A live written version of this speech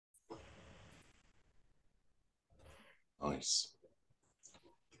Nice.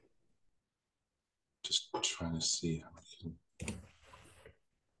 Just trying to see how we can...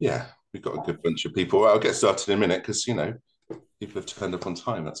 Yeah, we've got a good bunch of people. Well, I'll get started in a minute because, you know, people have turned up on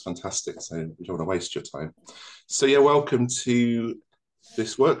time. That's fantastic. So we don't want to waste your time. So yeah, welcome to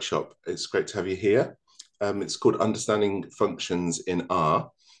this workshop. It's great to have you here. It's called Understanding Functions in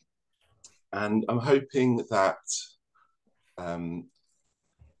R. And I'm hoping that, I'm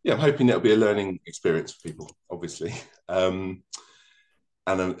hoping it'll be a learning experience for people, obviously. And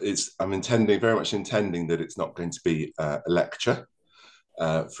I'm very much intending that it's not going to be a lecture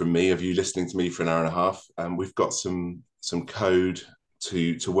from me, of you listening to me for an hour and a half. We've got some code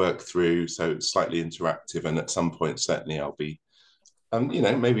to work through, so it's slightly interactive. And at some point, certainly I'll be,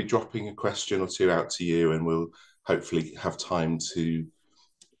 maybe dropping a question or two out to you, and we'll hopefully have time to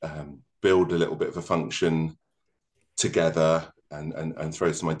build a little bit of a function together and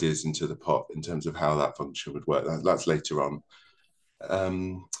throw some ideas into the pot in terms of how that function would work. That's later on.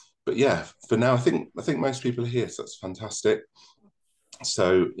 But yeah, for now, I think most people are here, so that's fantastic.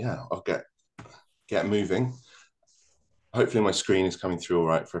 So yeah, I'll get moving. Hopefully my screen is coming through all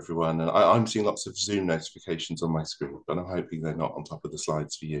right for everyone. And I'm seeing lots of Zoom notifications on my screen, but I'm hoping they're not on top of the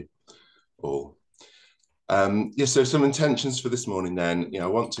slides for you all. So some intentions for this morning then. I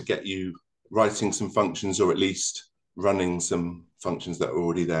want to get you writing some functions, or at least running some functions that are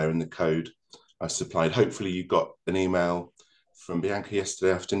already there in the code I supplied. Hopefully you got an email from Bianca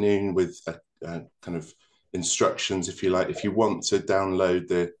yesterday afternoon with a kind of instructions, if you like. If you want to download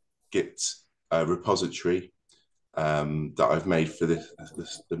the Git repository that I've made for the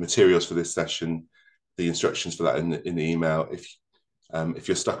materials for this session, the instructions for that in the email. If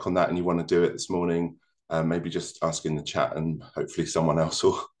you're stuck on that and you want to do it this morning, maybe just ask in the chat, and hopefully someone else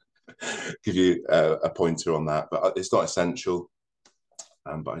will give you a pointer on that. But it's not essential.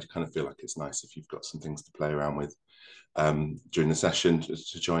 But I kind of feel like it's nice if you've got some things to play around with during the session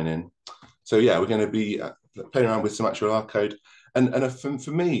to join in. So yeah, we're going to be playing around with some actual R code. And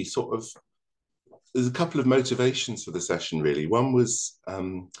for me, sort of, there's a couple of motivations for the session, really. One was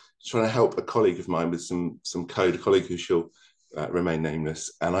trying to help a colleague of mine with some code, a colleague who shall remain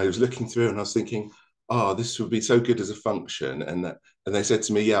nameless. And I was looking through and I was thinking, oh, this would be so good as a function. And they said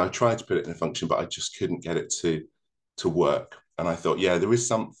to me, yeah, I tried to put it in a function, but I just couldn't get it to work. And I thought, yeah, there is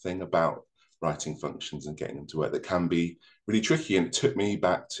something about writing functions and getting them to work that can be really tricky. And it took me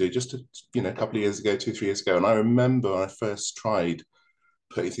back to just a couple of years ago, 2-3 years ago. And I remember when I first tried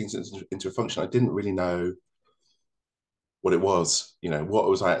putting things into a function, I didn't really know what it was. What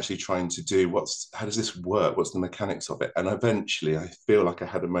was I actually trying to do? How does this work? What's the mechanics of it? And eventually I feel like I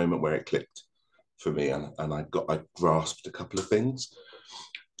had a moment where it clicked for me, and I grasped a couple of things.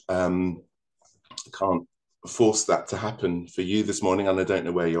 I can't force that to happen for you this morning, and I don't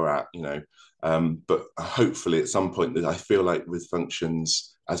know where you're at, but hopefully at some point, that I feel like with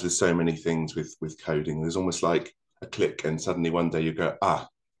functions, as with so many things with coding, there's almost like a click, and suddenly one day you go, I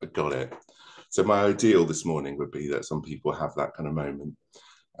got it. So my ideal this morning would be that some people have that kind of moment,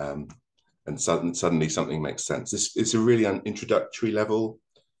 and suddenly something makes sense. It's a really introductory level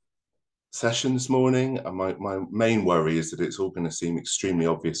session this morning. And my main worry is that it's all going to seem extremely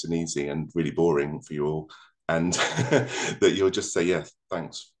obvious and easy and really boring for you all, and that you'll just say, yeah,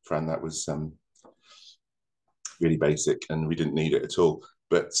 thanks, Fran, that was really basic and we didn't need it at all.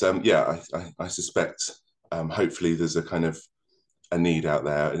 But yeah, I suspect hopefully there's a kind of a need out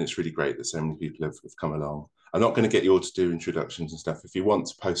there, and it's really great that so many people have come along. I'm not going to get you all to do introductions and stuff. If you want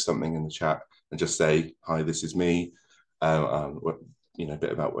to post something in the chat and just say, hi, this is me, a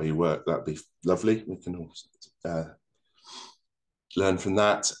bit about where you work, that'd be lovely. We can all learn from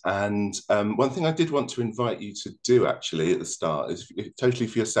that. And one thing I did want to invite you to do actually at the start is totally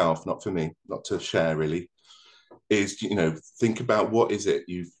for yourself, not for me, not to share really, is, think about what is it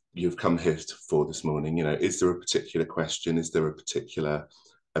you've come here for this morning. Is there a particular question? Is there a particular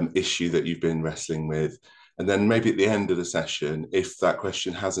issue that you've been wrestling with? And then maybe at the end of the session, if that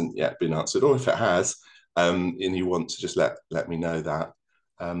question hasn't yet been answered, or if it has, and you want to just let me know that.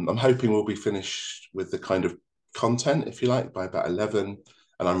 I'm hoping we'll be finished with the kind of content, if you like, by about 11.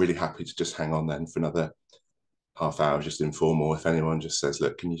 And I'm really happy to just hang on then for another half hour, just informal. If anyone just says,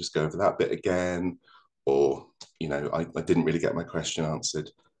 look, can you just go over that bit again? Or, I didn't really get my question answered,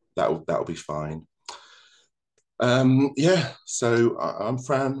 that'll be fine. Yeah, so I'm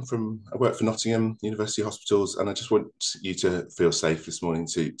Fran I work for Nottingham University Hospitals, and I just want you to feel safe this morning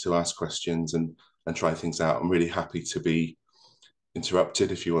to ask questions and try things out. I'm really happy to be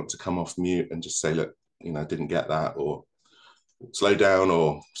interrupted if you want to come off mute and just say, look, I didn't get that, or slow down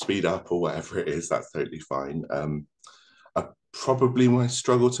or speed up or whatever it is. That's totally fine. I probably might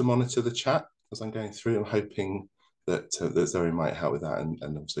struggle to monitor the chat as I'm going through. I'm hoping that Zoe might help with that,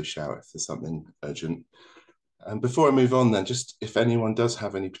 and also shout if there's something urgent. And before I move on, then, just if anyone does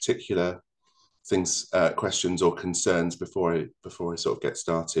have any particular things, questions or concerns before I sort of get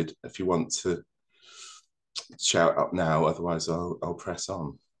started, if you want to shout up now, otherwise I'll press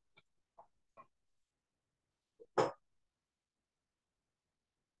on.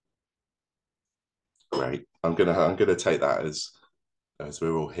 Great. I'm gonna take that as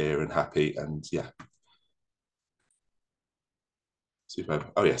we're all here and happy, and yeah.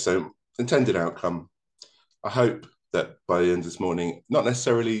 Superb. Oh yeah, so intended outcome. I hope that by the end of this morning, not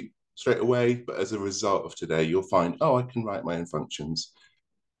necessarily straight away, but as a result of today, you'll find, oh, I can write my own functions.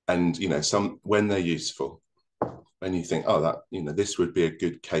 And, you know, when they're useful, when you think, oh, that, you know, this would be a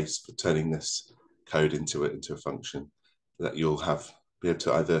good case for turning this code into a function, that you'll be able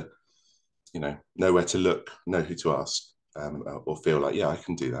to either, you know where to look, know who to ask, or feel like, yeah, I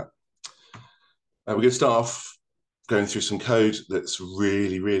can do that. We're going to start off going through some code that's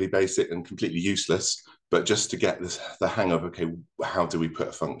really, really basic and completely useless, but just to get the hang of, okay, how do we put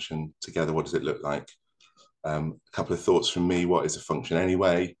a function together? What does it look like? A couple of thoughts from me. What is a function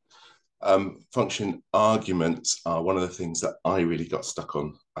anyway? Function arguments are one of the things that I really got stuck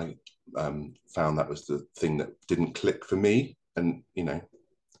on. I found that was the thing that didn't click for me. And, you know,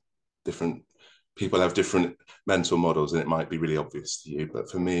 different people have different mental models, and it might be really obvious to you.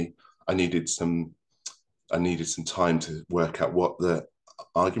 But for me, I needed some time to work out what the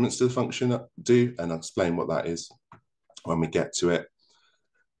arguments to the function do, and I'll explain what that is when we get to it.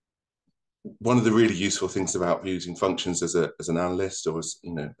 One of the really useful things about using functions as an analyst, or as,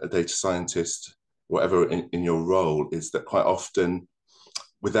 you know, a data scientist, whatever in your role, is that quite often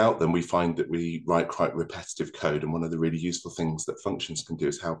without them we find that we write quite repetitive code, and one of the really useful things that functions can do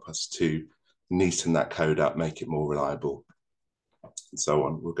is help us to neaten that code up, make it more reliable, and so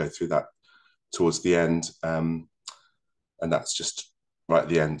on. We'll go through that towards the end, and that's just right at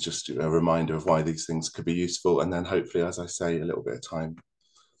the end, just a reminder of why these things could be useful, and then hopefully, as I say, a little bit of time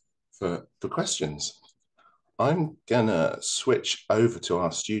for questions. I'm gonna switch over to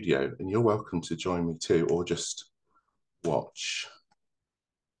RStudio, and you're welcome to join me too, or just watch.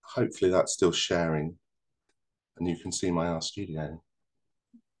 Hopefully that's still sharing, and you can see my RStudio.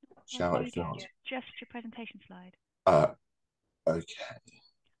 Shout if not. Just your presentation slide. Okay.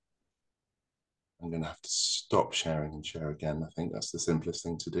 I'm going to have to stop sharing and share again. I think that's the simplest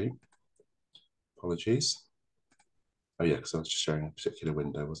thing to do. Apologies. Oh yeah, because I was just sharing a particular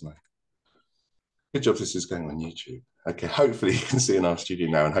window, wasn't I? Good job this is going on YouTube. Okay, hopefully you can see in RStudio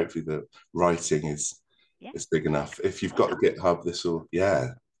now, and hopefully the writing is big enough. If you've got the GitHub, this will,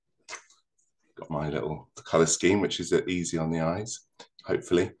 got my little color scheme, which is easy on the eyes,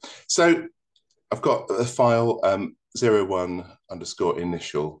 hopefully. So I've got a file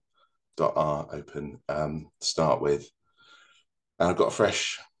 01_initial.r open to start with. And I've got a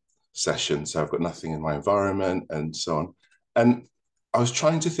fresh session, so I've got nothing in my environment and so on. And I was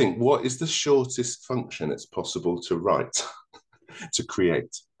trying to think, what is the shortest function it's possible to write, to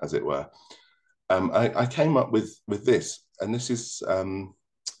create, as it were. I came up with this, and this is a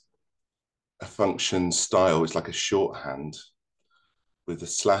function style. It's like a shorthand with a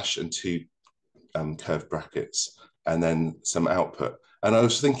slash and two curved brackets, and then some output. And I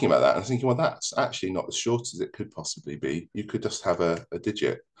was thinking about that, and I was thinking, well, that's actually not as short as it could possibly be. You could just have a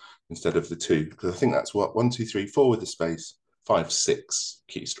digit instead of the two, because I think that's what 1, 2, 3, 4 with a space, 5, 6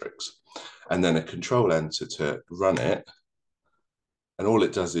 keystrokes, and then a control enter to run it. And all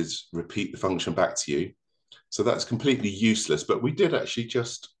it does is repeat the function back to you. So that's completely useless, but we did actually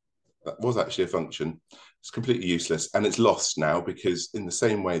that was actually a function. It's completely useless, and it's lost now, because in the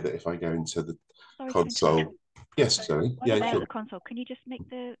same way that if I go into the console. Yes, sorry. Yeah, sure. The console, can you just make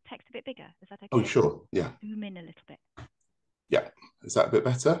the text a bit bigger? Is that okay? Oh, sure. Yeah. Zoom in a little bit. Yeah. Is that a bit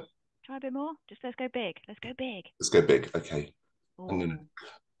better? Try a bit more. Just let's go big. Let's go big. Let's go big. Okay. Ooh, I'm gonna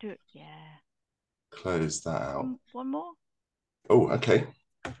do it. Yeah. Close that out. One more. Oh, okay.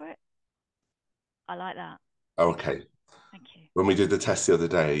 Go for it. I like that. Okay. Thank you. When we did the test the other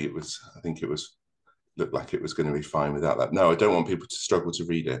day, I think it looked like it was going to be fine without that. No, I don't want people to struggle to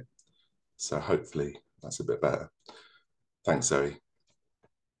read it. So hopefully that's a bit better. Thanks, Zoe.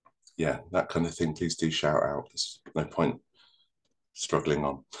 Yeah, that kind of thing, please do shout out. There's no point struggling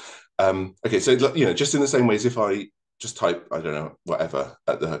on. Okay, so, you know, just in the same way as if I just type, I don't know, whatever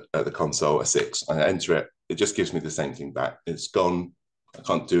at the console, a 6, I enter it, it just gives me the same thing back. It's gone. I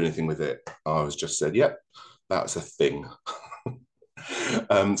can't do anything with it. I was just said, yep, that's a thing.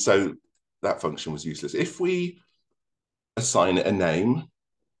 So that function was useless. If we assign it a name,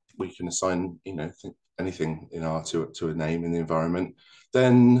 we can assign, you know, anything in R to a name in the environment,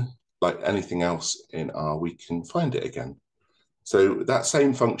 then like anything else in R, we can find it again. So that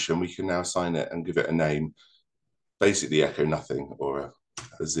same function, we can now assign it and give it a name, basically echo nothing or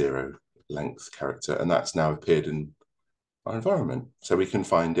a 0 length character. And that's now appeared in our environment. So we can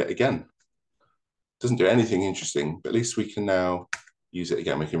find it again. Doesn't do anything interesting, but at least we can now use it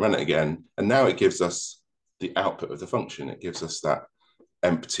again. We can run it again. And now it gives us the output of the function. It gives us that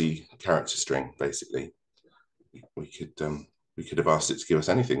empty character string, basically. We could have asked it to give us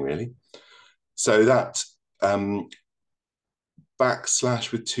anything, really. So that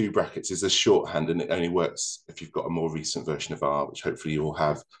backslash with 2 brackets is a shorthand, and it only works if you've got a more recent version of R, which hopefully you will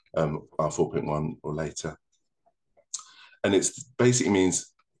have, R 4.1 or later. And it basically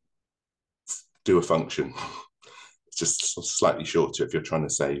means do a function. It's just slightly shorter if you're trying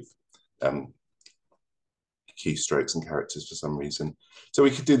to save keystrokes and characters for some reason. So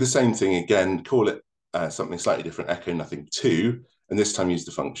we could do the same thing again, call it something slightly different, echo nothing 2, and this time use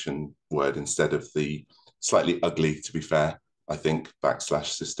the function word instead of the slightly ugly, to be fair, I think, backslash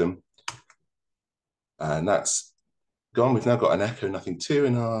system. And that's gone. We've now got an echo nothing 2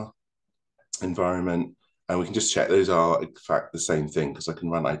 in our environment, and we can just check those are in fact the same thing because I can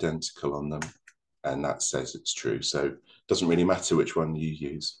run identical on them, and that says it's true. So it doesn't really matter which one you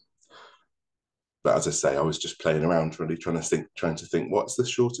use. But as I say, I was just playing around, really trying to think what's the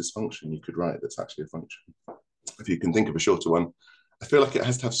shortest function you could write that's actually a function. If you can think of a shorter one, I feel like it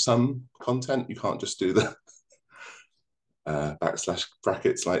has to have some content. You can't just do the backslash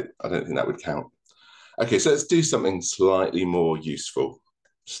brackets. Like, I don't think that would count. Okay, so let's do something slightly more useful.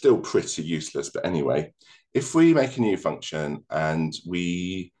 Still pretty useless, but anyway, if we make a new function and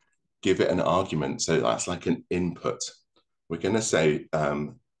we give it an argument, so that's like an input, we're going to say,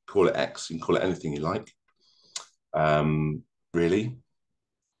 call it X, you can call it anything you like, really.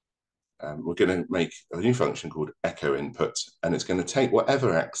 We're going to make a new function called echo input, and it's going to take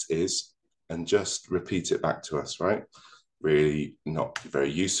whatever X is and just repeat it back to us, right? Really not very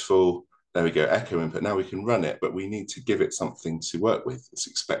useful. There we go, echo input. Now we can run it, but we need to give it something to work with. It's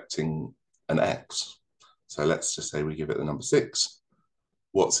expecting an X. So let's just say we give it the number 6.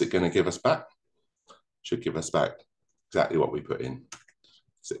 What's it going to give us back? Should give us back exactly what we put in.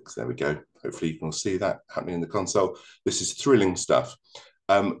 6, there we go. Hopefully you can all see that happening in the console. This is thrilling stuff.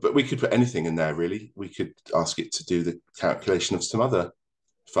 But we could put anything in there, really. We could ask it to do the calculation of some other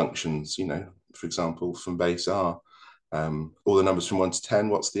functions, you know, for example, from base R. All the numbers from 1 to 10,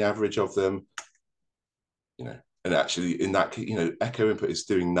 what's the average of them? You know, and actually in that, you know, echo input is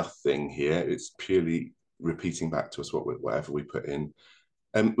doing nothing here. It's purely repeating back to us whatever we put in.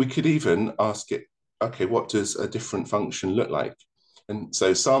 We could even ask it, okay, what does a different function look like? And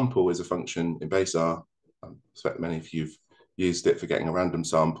so sample is a function in base R. I expect many of you've used it for getting a random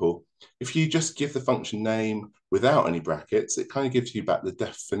sample. If you just give the function name without any brackets, it kind of gives you back the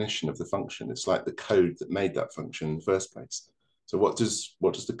definition of the function. It's like the code that made that function in the first place. So what does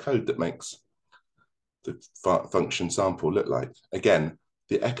the code that makes the function sample look like? Again,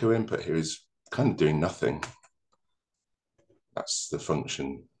 the echo input here is kind of doing nothing. That's the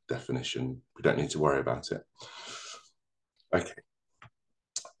function definition. We don't need to worry about it. Okay.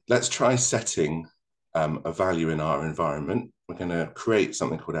 Let's try setting a value in our environment. We're going to create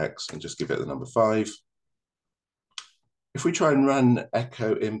something called X and just give it the number 5. If we try and run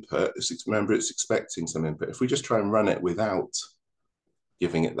echo input, remember it's expecting some input. If we just try and run it without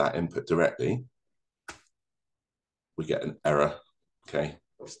giving it that input directly, we get an error. Okay,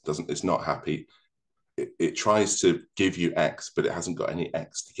 it's not happy. It tries to give you X, but it hasn't got any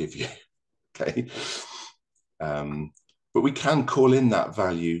X to give you. Okay. But we can call in that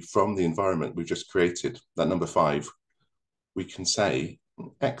value from the environment we've just created, that number 5. We can say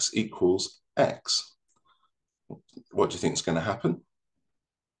X equals X. What do you think is going to happen?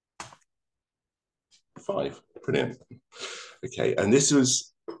 5. Brilliant. Okay, and this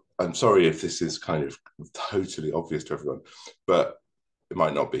was, I'm sorry if this is kind of totally obvious to everyone, but it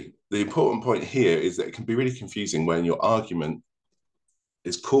might not be. The important point here is that it can be really confusing when your argument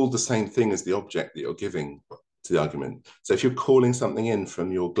is called the same thing as the object that you're giving to the argument. So if you're calling something in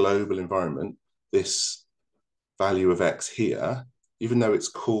from your global environment, this value of X here, even though it's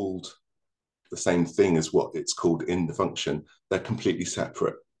called the same thing as what it's called in the function, they're completely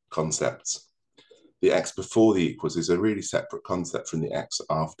separate concepts. The X before the equals is a really separate concept from the X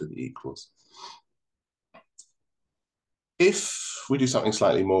after the equals. If we do something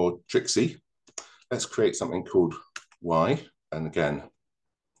slightly more tricksy, let's create something called Y, and again,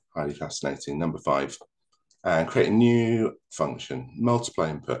 highly fascinating, number 5, and create a new function, multiply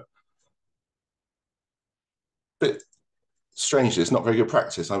input. But strangely, it's not very good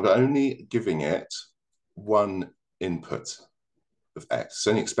practice. I'm only giving it one input. of x. It's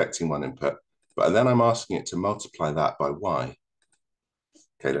only expecting one input, but then I'm asking it to multiply that by y.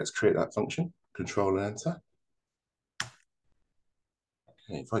 Okay, let's create that function, control and enter.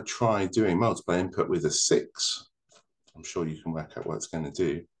 Okay, if I try doing multiply input with a 6, I'm sure you can work out what it's going to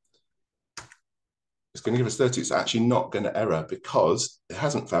do. It's going to give us 30. It's actually not going to error because it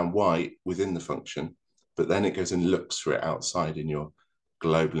hasn't found y within the function, but then it goes and looks for it outside in your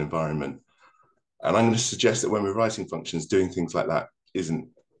global environment. And I'm going to suggest that when we're writing functions, doing things like that isn't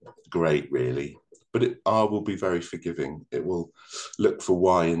great, really. But R will be very forgiving. It will look for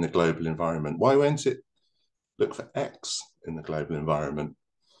y in the global environment. Why won't it look for x in the global environment?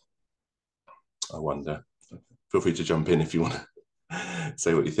 I wonder. Feel free to jump in if you want to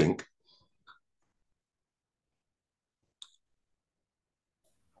say what you think.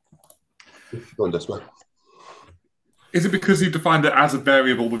 Go on, Desmond. Is it because you've defined it as a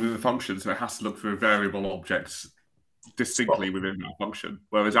variable within the function, so it has to look for a variable object distinctly within that function,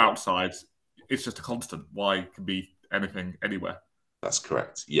 whereas outside, it's just a constant. Y can be anything, anywhere. That's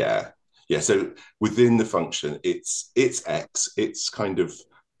correct. Yeah. Yeah. So within the function, it's x. It's kind of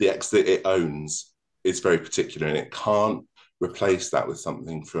the x that it owns is very particular, and it can't replace that with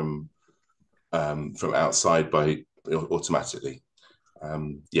something from outside by automatically.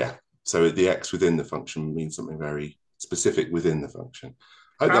 Yeah. So the x within the function means something very specific within the function.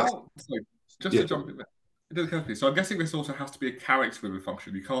 To jump in there, it doesn't occur to me. So I'm guessing this also has to be a character with a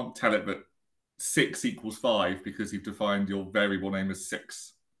function. You can't tell it that 6 equals 5 because you've defined your variable name as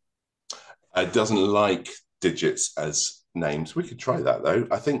 6. It doesn't like digits as names. We could try that though.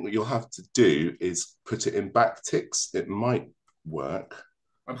 I think what you'll have to do is put it in backticks. It might work.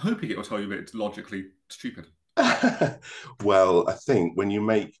 I'm hoping it will tell you that it's logically stupid. Well, I think when you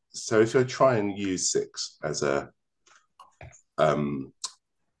make, so if I try and use 6 as a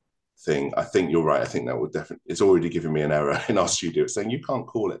thing, I think you're right. I think that would definitely, it's already giving me an error in RStudio. It's saying you can't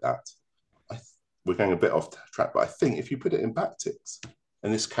call it that. We're going a bit off track, but I think if you put it in backticks,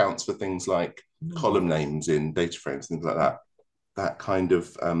 and this counts for things like column names in data frames, things like that, that kind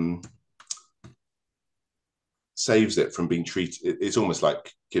of saves it from being treated. It's almost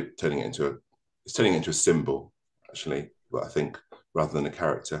like turning it into a symbol, actually, but I think rather than a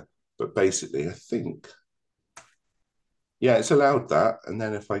character. But basically, I think, yeah, it's allowed that. And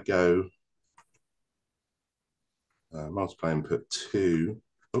then if I go multiply input 2,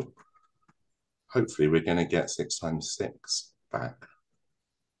 hopefully we're going to get 6 times 6 back.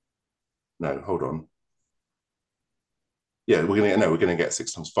 No, hold on. Yeah, we're going to get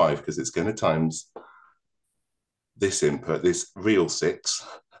 6 times 5 because it's going to times this input, this real 6,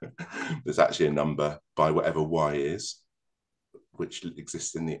 there's actually a number by whatever y is, which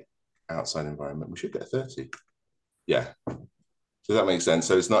exists in the outside environment. We should get 30. Yeah. So that makes sense.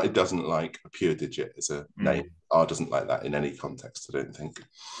 So it's not, it doesn't like a pure digit as a name. R doesn't like that in any context, I don't think.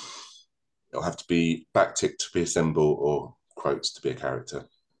 It'll have to be backticked to be a symbol or quotes to be a character.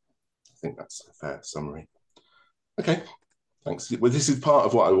 I think that's a fair summary. Okay, thanks. Well, this is part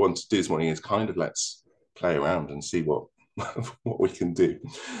of what I want to do this morning is kind of let's play around and see what we can do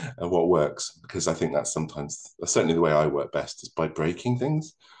and what works, because I think that's certainly the way I work best is by breaking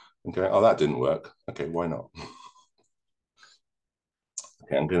things and going, oh, that didn't work. Okay, why not?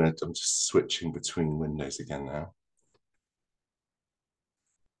 Okay, I'm just switching between windows again now.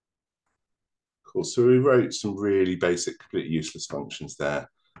 Cool, so we wrote some really basic, completely useless functions there.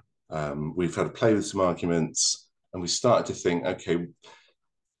 We've had to play with some arguments and we started to think, okay,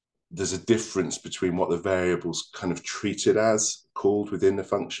 there's a difference between what the variable's kind of treated as, called within the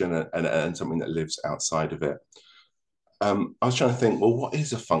function, and something that lives outside of it. I was trying to think, well, what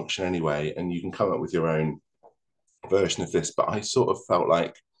is a function anyway? And you can come up with your own version of this, but I sort of felt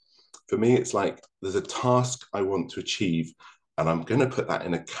like, for me, it's like there's a task I want to achieve, and I'm going to put that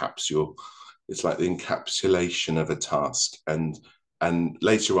in a capsule. It's like the encapsulation of a task. And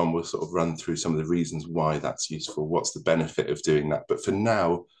later on, we'll sort of run through some of the reasons why that's useful. What's the benefit of doing that? But for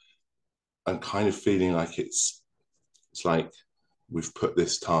now, I'm kind of feeling like it's like we've put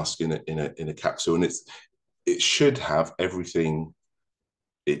this task in a capsule, and it should have everything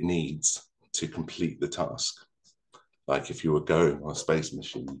it needs to complete the task. Like if you were going on a space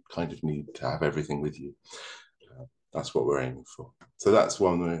mission, you kind of need to have everything with you. That's what we're aiming for. So that's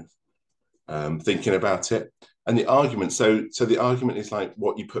one way of thinking about it. And the argument, so the argument is like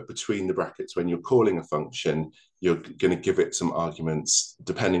what you put between the brackets. When you're calling a function, you're going to give it some arguments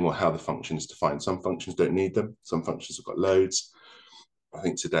depending on how the function is defined. Some functions don't need them. Some functions have got loads. I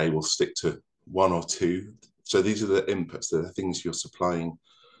think today we'll stick to 1 or 2. So these are the inputs, the things you're supplying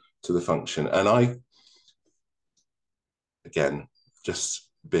to the function. And again, just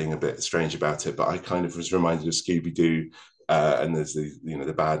being a bit strange about it, but I kind of was reminded of Scooby-Doo and there's the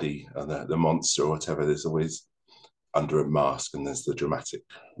the baddie and the monster or whatever. There's always under a mask, and there's the dramatic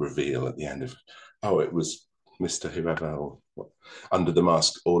reveal at the end of, oh, it was Mr. Whoever or what, under the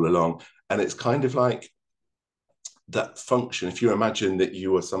mask all along. And it's kind of like that function. If you imagine that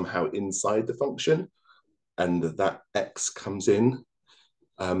you are somehow inside the function and that X comes in,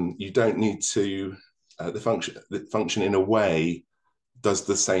 you don't need to, the function in a way does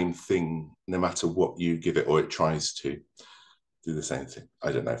the same thing no matter what you give it, or it tries to do the same thing.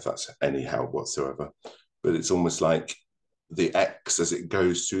 I don't know if that's any help whatsoever, but it's almost like the X as it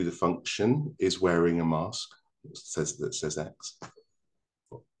goes through the function is wearing a mask that says X,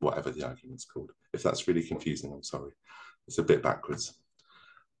 whatever the argument's called. If that's really confusing, I'm sorry. It's a bit backwards.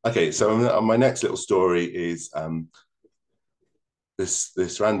 Okay, so my next little story is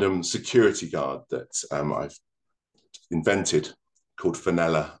this random security guard that I've invented called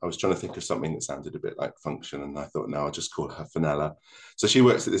Fenella. I was trying to think of something that sounded a bit like function, and I thought, no, I'll just call her Fenella. So she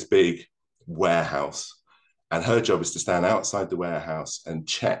works at this big warehouse, and her job is to stand outside the warehouse and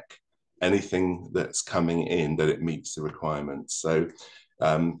check anything that's coming in that it meets the requirements. So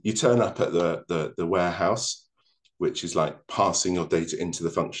you turn up at the warehouse, which is like passing your data into the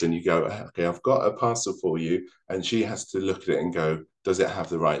function. You go, okay, I've got a parcel for you, and she has to look at it and go, does it have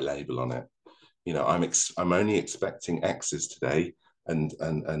the right label on it? You know, I'm only expecting X's today,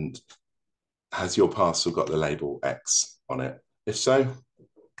 and has your parcel got the label X on it? If so,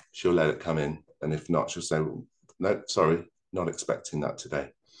 she'll let it come in, and if not, she'll say, well, no, sorry, not expecting that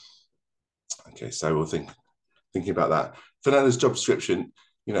today. Okay, so we'll thinking about that. Fenella's job description,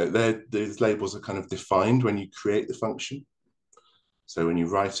 you know, these labels are kind of defined when you create the function. So when you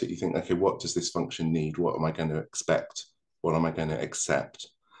write it, you think, okay, what does this function need? What am I going to expect? What am I going to accept?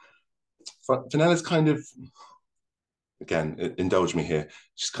 Fenella's kind of, again, indulge me here,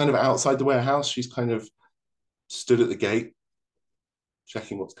 she's kind of outside the warehouse. She's kind of stood at the gate,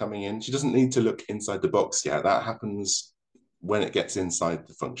 checking what's coming in. She doesn't need to look inside the box yet. That happens when it gets inside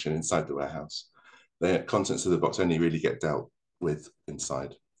the function, inside the warehouse. The contents of the box only really get dealt with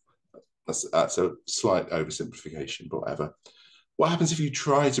inside. That's a slight oversimplification, but whatever. What happens if you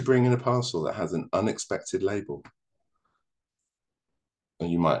try to bring in a parcel that has an unexpected label?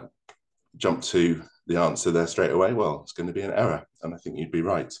 And you might jump to the answer there straight away. Well, it's going to be an error, and I think you'd be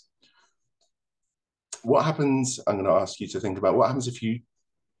right. What happens, I'm going to ask you to think about what happens if you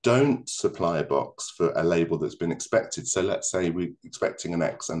don't supply a box for a label that's been expected. So let's say we're expecting an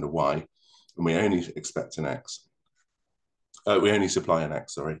X and a Y, and we only expect an X. We only supply an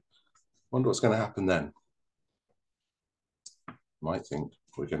X, sorry. Wonder what's going to happen then. Might think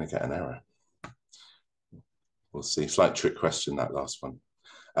we're going to get an error. We'll see. Slight trick question, that last one.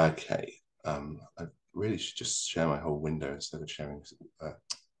 Okay. I really should just share my whole window instead of sharing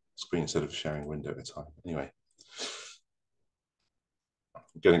screen instead of sharing window at a time. Anyway,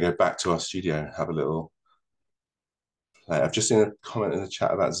 I'm going to go back to RStudio and have a little play. I've just seen a comment in the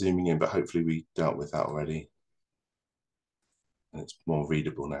chat about zooming in, but hopefully we dealt with that already. And it's more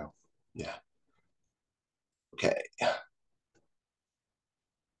readable now. Yeah. Okay.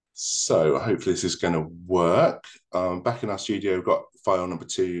 So hopefully this is going to work. Back in RStudio, we've got file number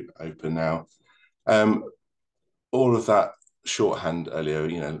 2 open now. All of that shorthand earlier,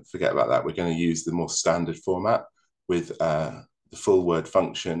 you know, forget about that. We're going to use the more standard format with the full word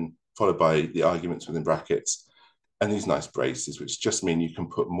function followed by the arguments within brackets and these nice braces, which just mean you can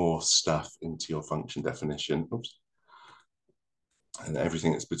put more stuff into your function definition. Oops. And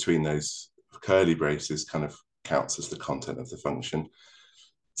everything that's between those curly braces kind of counts as the content of the function.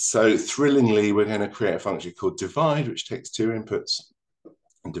 So thrillingly, we're going to create a function called divide, which takes 2 inputs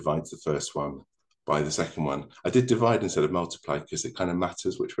and divides the first one by the second one. I did divide instead of multiply because it kind of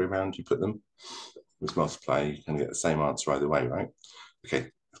matters which way around you put them. With multiply, you can get the same answer either way, right?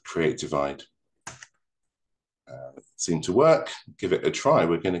 Okay, create divide. Seemed to work. Give it a try.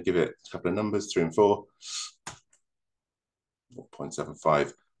 We're going to give it a couple of numbers, 3 and 4.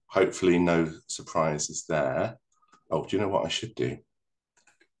 0.75. Hopefully no surprises there. Oh, do you know what I should do?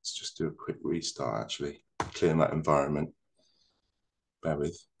 Let's just do a quick restart, actually. Clear that environment. Bear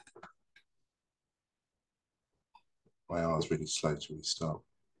with. My R is really slow to restart.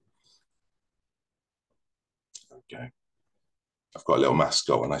 There we go. I've got a little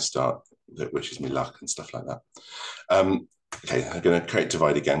mascot when I start that wishes me luck and stuff like that. Okay, I'm going to create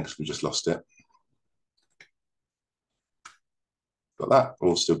divide again because we just lost it. Got that,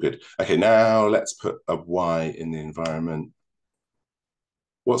 all still good. Okay, now let's put a Y in the environment.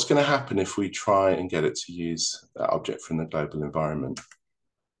 What's going to happen if we try and get it to use that object from the global environment?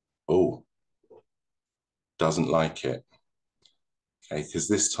 Oh, doesn't like it. Okay, because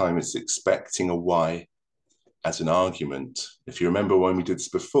this time it's expecting a Y as an argument. If you remember when we did this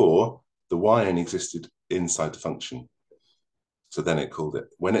before, the y only existed inside the function. So then it called it.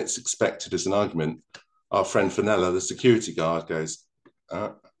 When it's expected as an argument, our friend Fenella, the security guard, goes,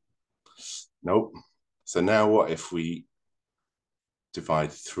 nope. So now what if we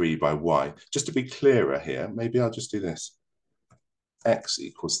divide 3 by y? Just to be clearer here, maybe I'll just do this. X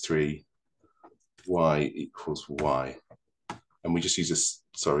equals 3, y equals y. And we just use this,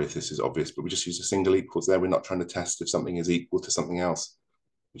 sorry if this is obvious, but we just use a single equals there. We're not trying to test if something is equal to something else.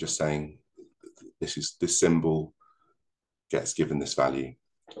 We're just saying this symbol gets given this value.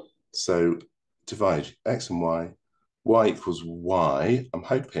 So divide x and y equals y. I'm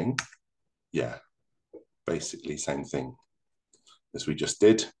hoping, yeah, basically same thing as we just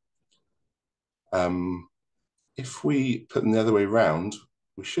did. If we put them the other way around,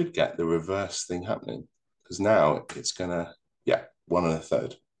 we should get the reverse thing happening, because now it's gonna, yeah, 1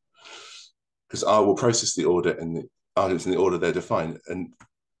 1/3. Because R will process the order and the arguments in the order they're defined. And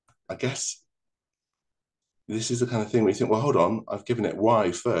I guess this is the kind of thing where you think, well, hold on, I've given it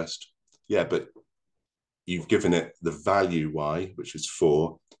y first. Yeah, but you've given it the value y, which is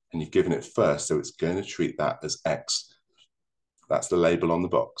 4, and you've given it first, so it's going to treat that as x. That's the label on the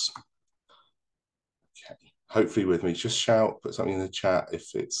box. Okay, hopefully with me, just shout, put something in the chat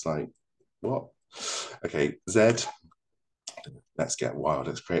if it's like, what? Okay, z, let's get wild,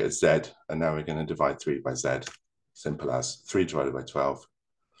 let's create a z, and now we're going to divide 3 by z. Simple as 3 divided by 12,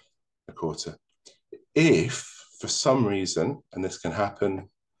 1/4. If for some reason, and this can happen,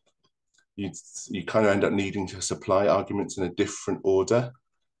 you kind of end up needing to supply arguments in a different order,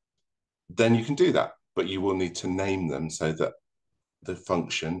 then you can do that, but you will need to name them so that the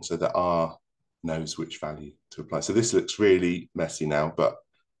function, so that R knows which value to apply. So this looks really messy now, but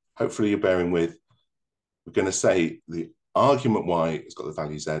hopefully you're bearing with. We're going to say the argument y has got the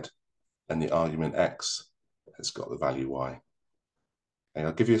value z, and the argument x has got the value y. Okay,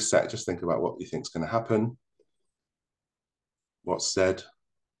 I'll give you a sec, just think about what you think is going to happen. What's z?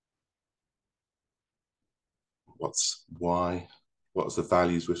 What's y? What's the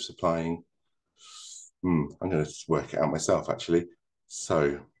values we're supplying? I'm going to work it out myself, actually.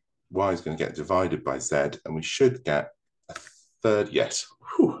 So y is going to get divided by z, and we should get 1/3. Yes.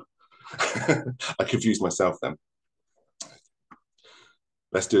 I confused myself then.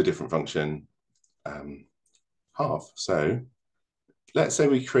 Let's do a different function. Half. So let's say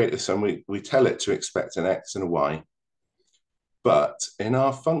we create this and we tell it to expect an x and a y. But in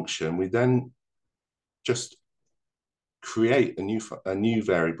our function, we then just create a new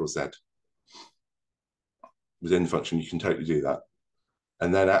variable z. Within the function, you can totally do that.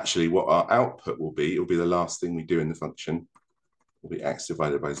 And then actually what our output will be, it'll be the last thing we do in the function, will be x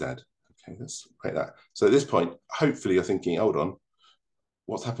divided by z. Okay, let's create that. So at this point, hopefully you're thinking, hold on,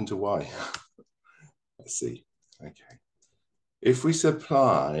 what's happened to y? Let's see. Okay. If we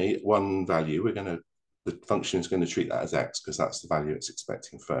supply one value, the function is going to treat that as x because that's the value it's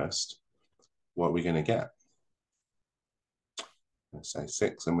expecting first. What are we going to get? Let's say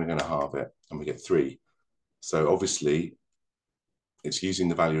 6, and we're going to halve it, and we get 3. So obviously, it's using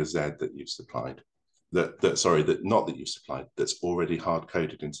the value of z that you've supplied. Not that you've supplied, that's already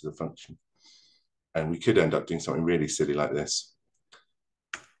hard-coded into the function. And we could end up doing something really silly like this.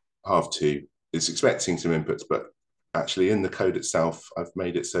 Half 2, it's expecting some inputs, but actually in the code itself, I've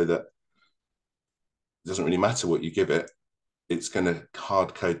made it so that it doesn't really matter what you give it. It's going to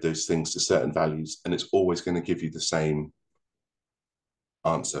hard code those things to certain values, and it's always going to give you the same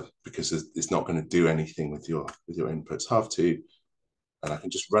answer because it's not going to do anything with your inputs. Half 2, and I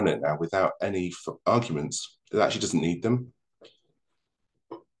can just run it now without any arguments. It actually doesn't need them.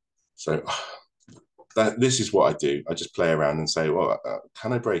 So this is what I do. I just play around and say, well,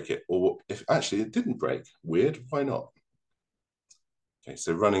 can I break it? Or if actually it didn't break, weird, why not? Okay,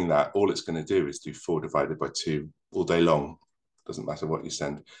 so running that, all it's going to do is do 4 divided by 2 all day long. Doesn't matter what you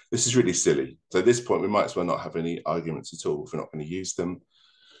send. This is really silly. So at this point, we might as well not have any arguments at all if we're not going to use them.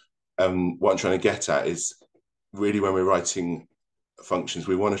 What I'm trying to get at is really when we're writing functions,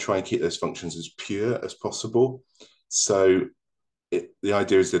 we want to try and keep those functions as pure as possible. So the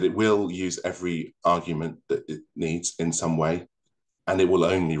idea is that it will use every argument that it needs in some way, and it will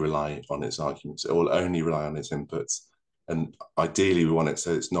only rely on its arguments. It will only rely on its inputs. And ideally, we want it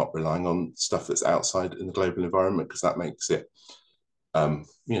so it's not relying on stuff that's outside in the global environment, because that makes it,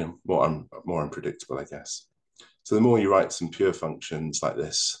 more unpredictable, I guess. So the more you write some pure functions like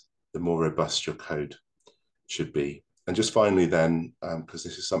this, the more robust your code should be. And just finally then, because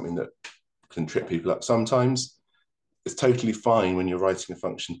this is something that can trip people up sometimes, it's totally fine when you're writing a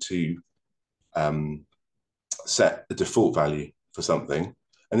function to set a default value for something.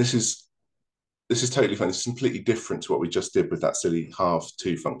 And this is this is totally fine. It's completely different to what we just did with that silly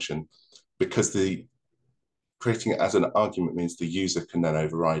half-to function, because the creating it as an argument means the user can then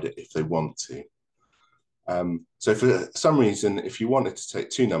override it if they want to. So for some reason, if you wanted to take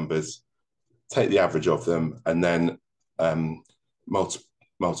two numbers, take the average of them, and then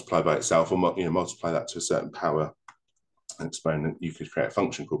multiply by itself, or multiply that to a certain power, and experiment, you could create a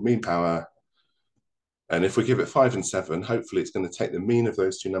function called mean power. And if we give it 5 and 7, hopefully it's going to take the mean of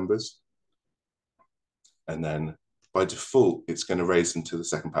those two numbers. And then by default, it's going to raise them to the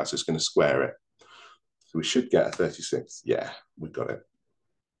second power, so it's going to square it. So we should get a 36. Yeah, we got it.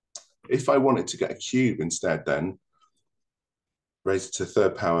 If I wanted to get a cube instead, then raise it to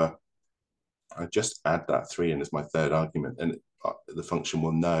third power, I just add that 3 in as my third argument, and the function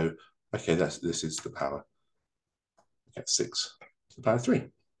will know, okay, this is the power. Get 6 to the power 3.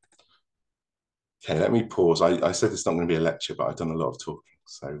 Okay, let me pause. I said it's not going to be a lecture, but I've done a lot of talking.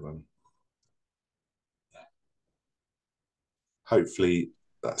 So hopefully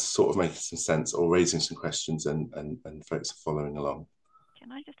that's sort of making some sense, or raising some questions, and folks are following along.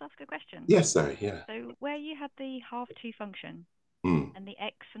 Can I just ask a question? Yes, sorry, yeah. So where you had the half-to function and the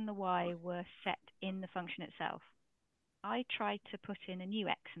x and the y were set in the function itself, I tried to put in a new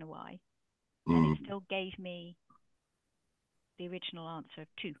x and a y, and it still gave me the original answer of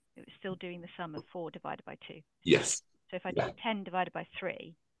 2. It was still doing the sum of 4 divided by 2. Yes. So if I do 10 divided by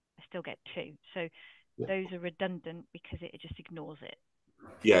 3, I still get 2. So those are redundant because it just ignores it.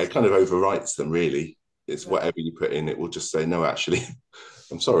 Yeah, it kind of overwrites them, really. It's whatever you put in, it will just say, no, actually,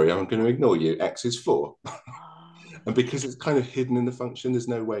 I'm sorry, I'm going to ignore you. X is 4. And because it's kind of hidden in the function, there's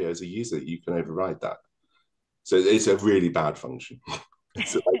no way as a user you can override that. So it's a really bad function.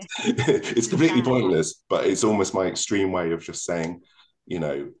 It's completely pointless, but it's almost my extreme way of just saying,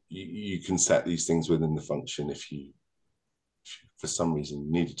 you can set these things within the function if you for some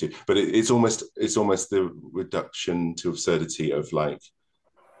reason needed to. But it's almost the reduction to absurdity of like,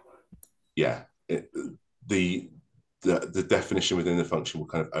 the definition within the function will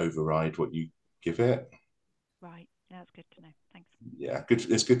kind of override what you give it. Right. Yeah, that's good to know. Thanks. Yeah, good.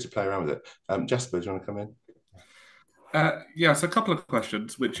 It's good to play around with it. Jasper, do you want to come in? Yeah, so a couple of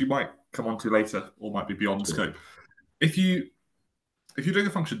questions which you might come on to later, or might be beyond scope. If you're doing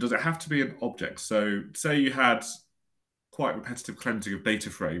a function, does it have to be an object? So say you had quite repetitive cleansing of data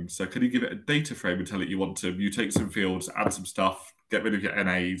frames. So can you give it a data frame and tell it you want to mutate some fields, add some stuff, get rid of your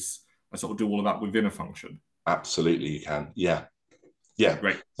NAs, and sort of do all of that within a function? Absolutely, you can. Yeah.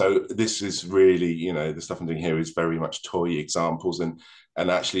 Great. So this is really, the stuff I'm doing here is very much toy examples, and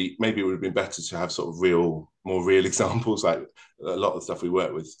actually maybe it would have been better to have sort of more real examples. Like a lot of the stuff we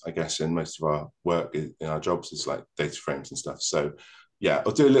work with, I guess, in most of our work in our jobs is like data frames and stuff. So yeah,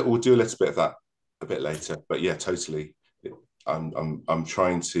 we'll do a little bit of that a bit later. But yeah, totally. I'm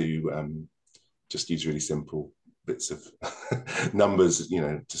trying to just use really simple bits of numbers,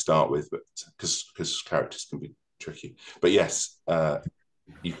 to start with, but because characters can be tricky. But yes,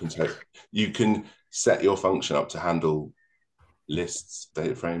 you can set your function up to handle lists,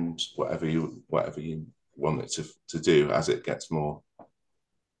 data frames, whatever you want it to do as it gets more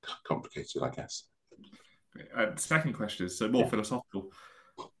complicated, I guess. Second question is more philosophical.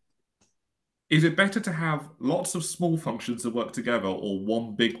 Is it better to have lots of small functions that work together, or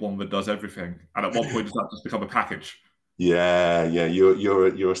one big one that does everything? And at what point does that just become a package? Yeah,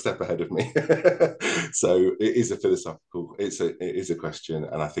 you're a step ahead of me. So it is a philosophical, it is a question,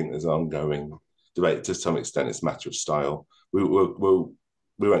 and I think there's ongoing debate. To some extent, it's a matter of style. We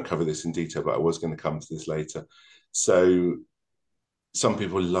won't cover this in detail, but I was going to come to this later. So some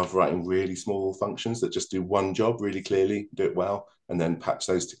people love writing really small functions that just do one job really clearly, do it well, and then patch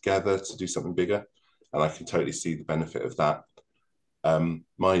those together to do something bigger. And I can totally see the benefit of that. I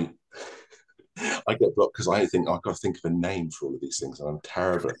get blocked because I think I've got to think of a name for all of these things, and I'm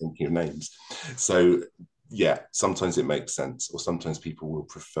terrible at thinking of names. So yeah, sometimes it makes sense, or sometimes people will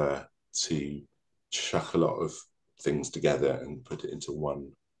prefer to chuck a lot of things together and put it into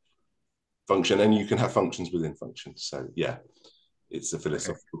one function. And you can have functions within functions. So yeah, it's a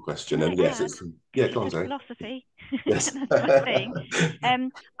philosophical question. And yes, go on, Zoe. Philosophy. Yes. That's my thing.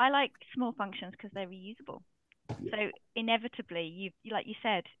 I like small functions because they're reusable. So inevitably, like you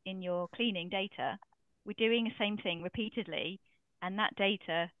said, in your cleaning data, we're doing the same thing repeatedly, and that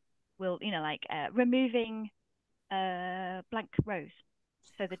data will, removing blank rows.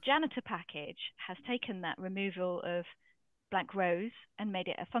 So the janitor package has taken that removal of blank rows and made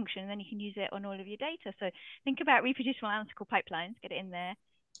it a function, and then you can use it on all of your data. So think about reproducible analytical pipelines, get it in there.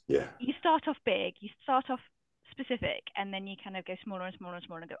 Yeah. You start off big, you start off specific, and then you kind of go smaller and smaller and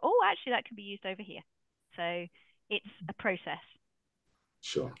smaller and go, oh, actually, that could be used over here. So it's a process.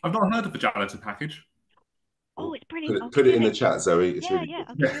 Sure. I've not heard of the janitor package. Oh, it's brilliant. Put it in the chat, Zoe. It's yeah, really yeah,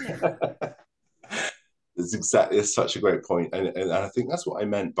 good. I'll give you a link. It's such a great point. And I think that's what I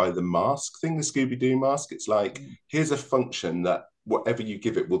meant by the mask thing, the Scooby-Doo mask. It's like, here's a function that whatever you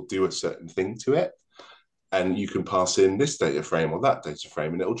give it will do a certain thing to it. And you can pass in this data frame or that data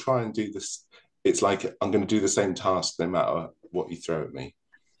frame, and it'll try and do this. It's like, I'm going to do the same task no matter what you throw at me.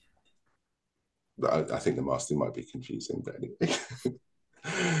 I think the mask thing might be confusing, but anyway.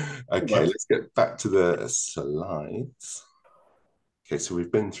 Okay, let's get back to the slides. Okay, so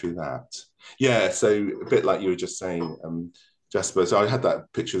we've been through that. Yeah, so a bit like you were just saying, Jasper, so I had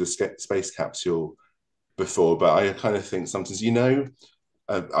that picture of the space capsule before, but I kind of think sometimes,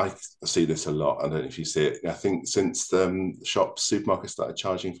 I see this a lot. I don't know if you see it. I think since the supermarkets started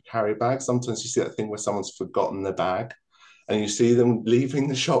charging for carry bags, sometimes you see that thing where someone's forgotten their bag and you see them leaving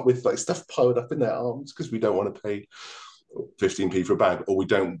the shop with like stuff piled up in their arms because we don't want to pay 15p for a bag, or we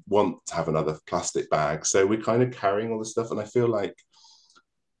don't want to have another plastic bag. So we're kind of carrying all this stuff. And I feel like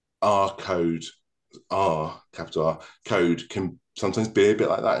our code, capital R code, can sometimes be a bit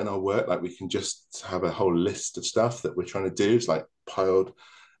like that in our work. Like we can just have a whole list of stuff that we're trying to do. It's like piled.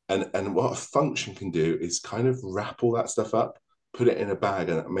 And what a function can do is kind of wrap all that stuff up, put it in a bag,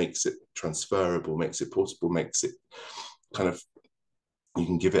 and it makes it transferable, makes it portable, makes it kind of, you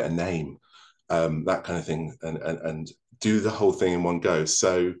can give it a name, that kind of thing, and do the whole thing in one go.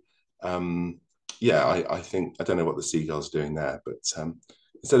 So yeah, I think, I don't know what the seagull's doing there, but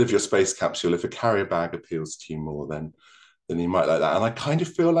instead of your space capsule, if a carrier bag appeals to you more, then you might like that. And I kind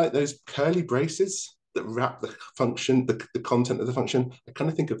of feel like those curly braces that wrap the function, the content of the function, I kind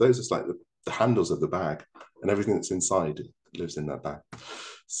of think of those as like the handles of the bag, and everything that's inside lives in that bag.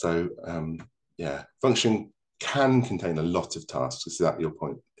 So yeah, function can contain a lot of tasks. Is that your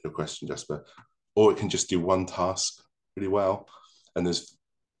point, your question, Jasper? Or it can just do one task really well. And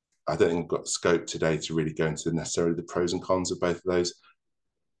I don't think I've got scope today to really go into necessarily the pros and cons of both of those.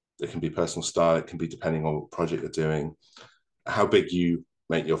 It can be personal style, it can be depending on what project you're doing, how big you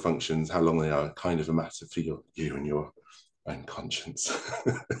make your functions, how long they are, kind of a matter for you and your own conscience.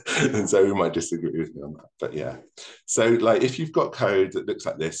 And so we might disagree with me on that, but yeah. So like if you've got code that looks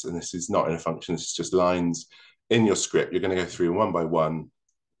like this, and this is not in a function, it's just lines in your script, you're going to go through one by one,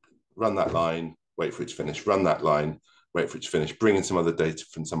 run that line, wait for it to finish, run that line, wait for it to finish, bring in some other data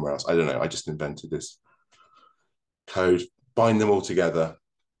from somewhere else. I don't know, I just invented this code, bind them all together.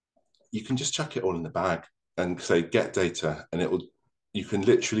 You can just chuck it all in the bag and say get data, and you can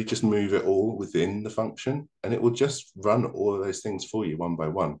literally just move it all within the function, and it will just run all of those things for you one by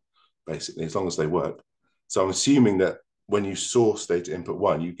one, basically, as long as they work. So I'm assuming that when you source data input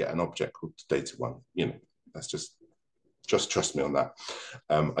one, you get an object called data one. That's just trust me on that.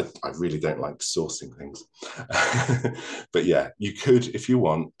 I really don't like sourcing things. But yeah, you could, if you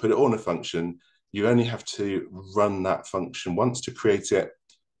want, put it on a function. You only have to run that function once to create it,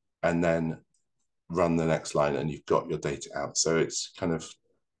 and then run the next line, and you've got your data out. So it's kind of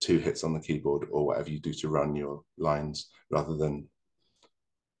 2 hits on the keyboard or whatever you do to run your lines, rather than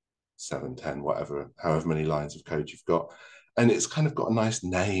 7, 10, whatever, however many lines of code you've got. And it's kind of got a nice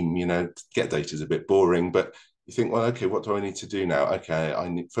name, get data is a bit boring, but you think, well, okay, what do I need to do now? Okay,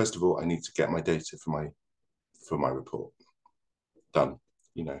 first of all, I need to get my data for my report done,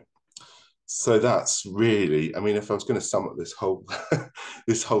 So that's really, if I was going to sum up this whole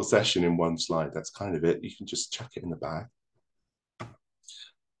this whole session in one slide, that's kind of it. You can just chuck it in the bag.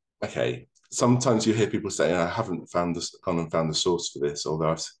 Okay. Sometimes you hear people say, I haven't gone and found the source for this,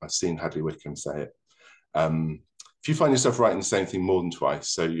 although I've seen Hadley Wickham say it. If you find yourself writing the same thing more than twice,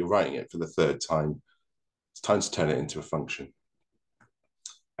 so you're writing it for the 3rd time, it's time to turn it into a function.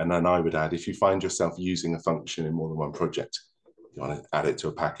 And then I would add, if you find yourself using a function in more than one project, you want to add it to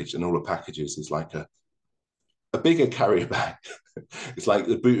a package, and all the packages is like a bigger carrier bag. It's like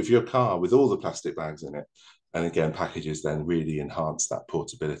the boot of your car with all the plastic bags in it. And again, packages then really enhance that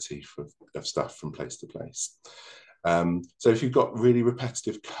portability of stuff from place to place. So if you've got really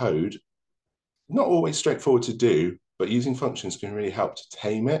repetitive code, not always straightforward to do, but using functions can really help to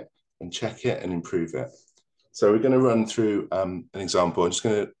tame it and check it and improve it. So we're going to run through an example. I'm just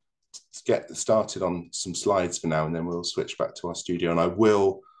going to get started on some slides for now, and then we'll switch back to RStudio, and I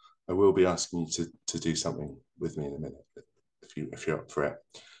will be asking you to do something with me in a minute if you're up for it.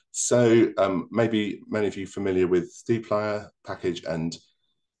 So maybe many of you are familiar with dplyr package, and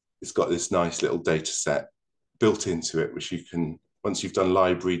it's got this nice little data set built into it, which you can, once you've done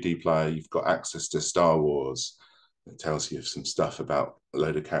library dplyr, you've got access to Star Wars. It tells you some stuff about a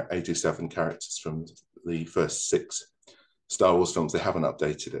load of 87 characters from the first 6 Star Wars films. They haven't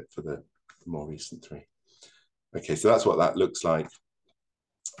updated it for the more recent 3. Okay, so that's what that looks like.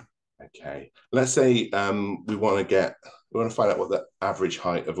 Okay, let's say we want to find out what the average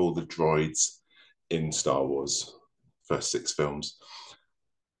height of all the droids in Star Wars first 6 films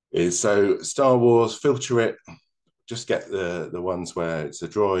is. So Star Wars, filter it, just get the ones where it's a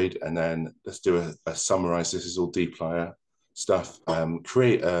droid, and then let's do a summarize. This is all dplyr stuff.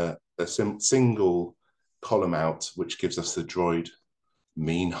 Create a single column out, which gives us the droid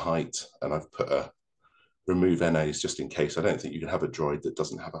mean height. And I've put a remove NAs just in case. I don't think you can have a droid that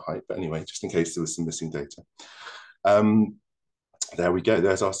doesn't have a height, but anyway, just in case there was some missing data. There we go.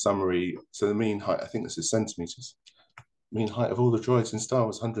 There's our summary. So the mean height, I think this is centimeters. Mean height of all the droids in Star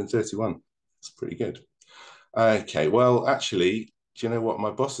Wars, 131. That's pretty good. Okay, well, actually, do you know what?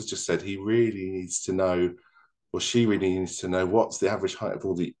 My boss has just said he really needs to know, or she really needs to know, what's the average height of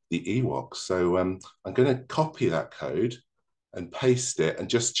all the Ewoks. So I'm going to copy that code and paste it and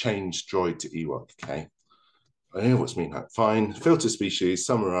just change droid to Ewok, okay? I know what's mean height. Fine, filter species,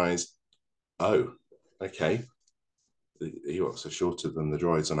 summarize. Oh, okay. The Ewoks are shorter than the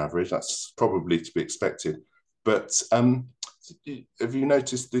droids on average. That's probably to be expected. But have you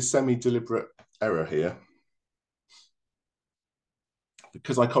noticed the semi-deliberate error here?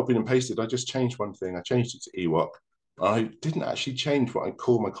 Because I copied and pasted, I just changed one thing. I changed it to Ewok. I didn't actually change what I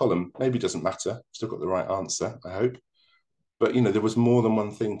call my column. Maybe it doesn't matter. Still got the right answer, I hope. But you know, there was more than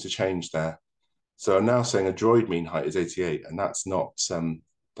one thing to change there. So I'm now saying a droid mean height is 88, and that's not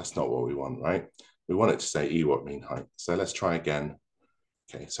what we want, right? We want it to say Ewok mean height. So let's try again.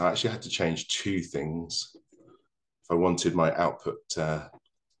 Okay, so I actually had to change 2 things. If I wanted my output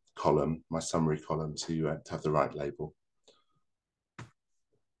column, my summary column, to have the right label.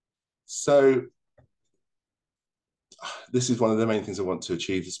 So this is one of the main things I want to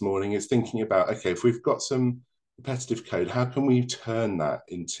achieve this morning, is thinking about, okay, if we've got some repetitive code, how can we turn that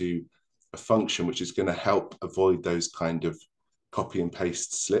into a function which is going to help avoid those kind of copy and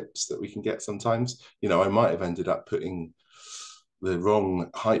paste slips that we can get sometimes? You know, I might have ended up putting the wrong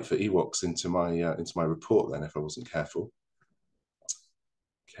height for Ewoks into my report then if I wasn't careful.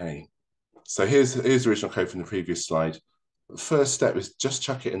 Okay, so here's the original code from the previous slide. The first step is just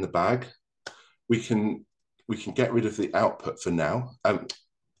chuck it in the bag. We can get rid of the output for now.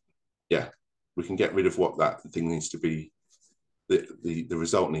 Yeah, we can get rid of what that thing needs to be, the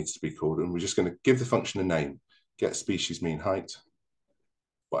result needs to be called, and we're just going to give the function a name. Get species mean height,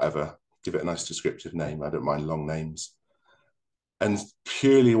 whatever. Give it a nice descriptive name. I don't mind long names. And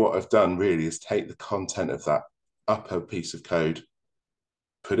purely what I've done really is take the content of that upper piece of code,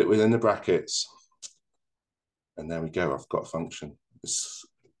 put it within the brackets, and there we go. I've got a function. It's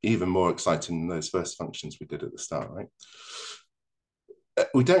even more exciting than those first functions we did at the start, right?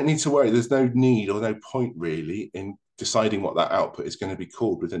 We don't need to worry. There's no need or no point really in deciding what that output is going to be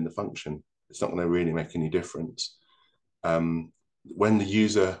called within the function. It's not going to really make any difference. When the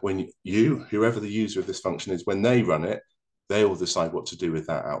user, whoever the user of this function is, when they run it, they will decide what to do with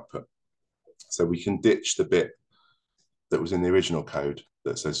that output. So we can ditch the bit that was in the original code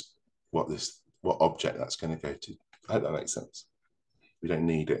that says what object that's going to go to. I hope that makes sense. We don't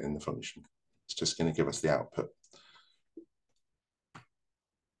need it in the function. It's just going to give us the output.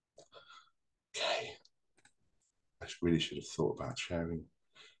 Okay. I really should have thought about sharing.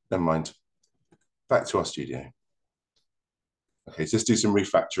 Never mind. Back to RStudio. Okay, so let's do some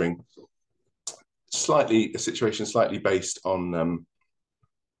refactoring. A situation slightly based on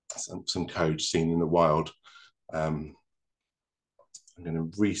some code seen in the wild. I'm going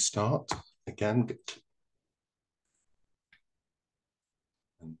to restart again.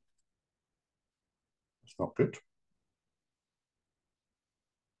 It's not good.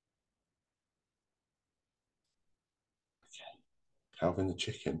 Okay, Calvin the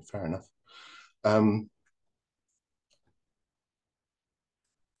chicken, fair enough.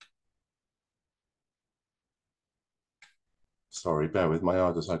 Sorry, bear with, my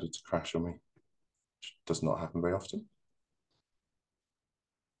R decided to crash on me, which does not happen very often.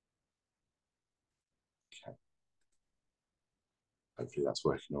 Okay. Hopefully that's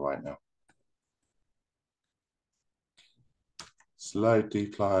working all right now. Slow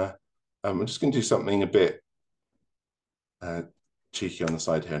dplyr. I'm just going to do something a bit cheeky on the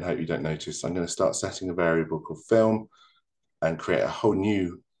side here and hope you don't notice. I'm going to start setting a variable called film and create a whole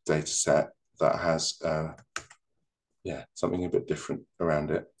new data set that has something a bit different around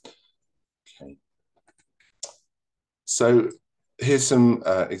it. Okay. So here's some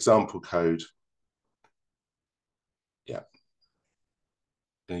example code. Yeah.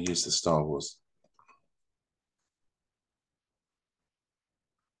 I'm going to use the Star Wars.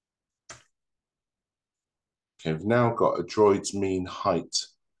 Okay, we've now got a droid's mean height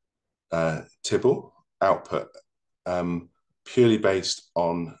tibble output, purely based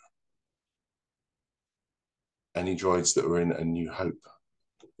on any droids that were in A New Hope,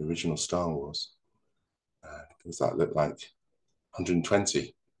 the original Star Wars. What does that look like?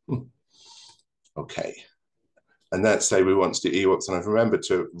 120. Okay. And let's say we want to do Ewoks, and I've remembered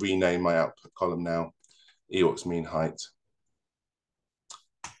to rename my output column now, Ewoks mean height.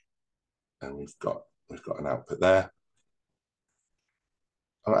 And we've got an output there.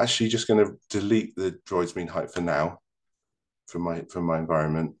 I'm actually just going to delete the droids mean height for now from my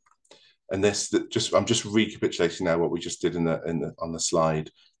environment. And I'm just recapitulating now what we just did on the slide.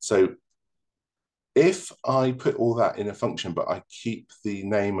 So if I put all that in a function, but I keep the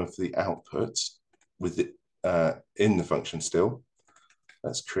name of the output with it in the function still,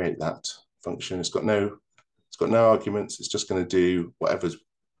 let's create that function. It's got no arguments. It's just going to do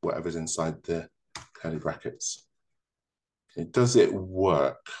whatever's inside the curly brackets. Okay, does it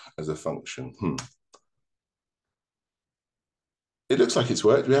work as a function? It looks like it's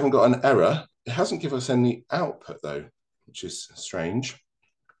worked. We haven't got an error. It hasn't given us any output though, which is strange.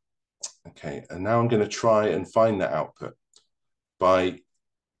 Okay, and now I'm going to try and find that output by,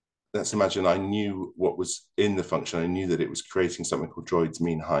 let's imagine I knew what was in the function. I knew that it was creating something called droids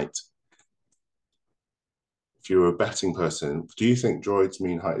mean height. If you're a betting person, do you think droids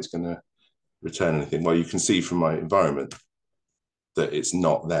mean height is going to return anything? Well, you can see from my environment that it's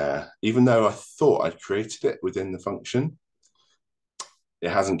not there. Even though I thought I'd created it within the function, it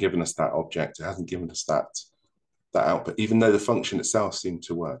hasn't given us that object. It hasn't given us that output, even though the function itself seemed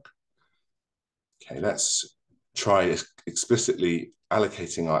to work. Okay, let's try explicitly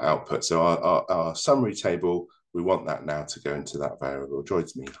allocating our output. So our summary table, we want that now to go into that variable,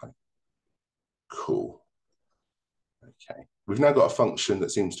 droids mean height. Cool. Okay, we've now got a function that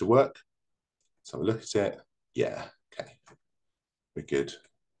seems to work. So we look at it. Yeah, okay, we're good.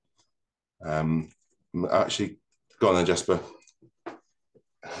 Actually, go on then, Jasper.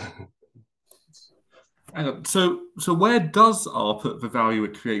 So where does R put the value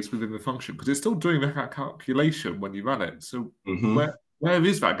it creates within the function? Because it's still doing that calculation when you run it. So where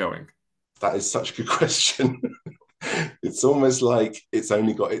is that going? That is such a good question. It's almost like it's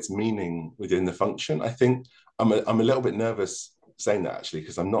only got its meaning within the function. I think I'm a little bit nervous saying that actually,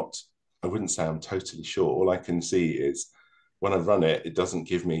 because I wouldn't say I'm totally sure. All I can see is when I run it, it doesn't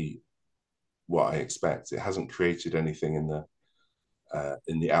give me what I expect. It hasn't created anything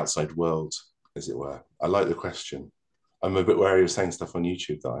in the outside world, as it were. I like the question. I'm a bit wary of saying stuff on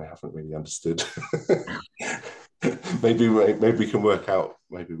YouTube that I haven't really understood. maybe we can work out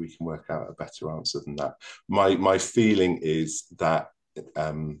a better answer than that. My feeling is that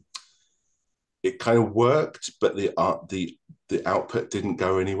it kind of worked, but the output didn't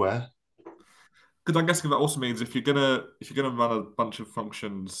go anywhere. Because I'm guessing that also means if you're gonna run a bunch of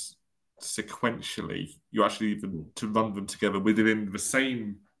functions sequentially, you actually even to run them together within the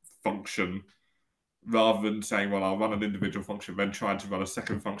same function, rather than saying, well, I'll run an individual function, then trying to run a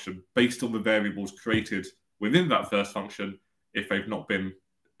second function based on the variables created within that first function if they've not been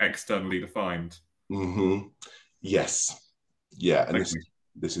externally defined. Yes. Yeah, and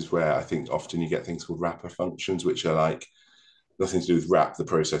this is where I think often you get things called wrapper functions, which are like nothing to do with wrap the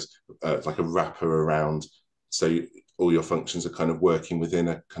process. It's like a wrapper around. So all your functions are kind of working within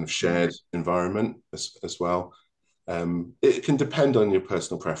a kind of shared environment as well. It can depend on your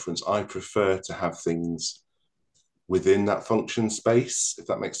personal preference. I prefer to have things within that function space, if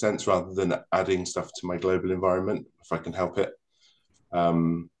that makes sense, rather than adding stuff to my global environment, if I can help it.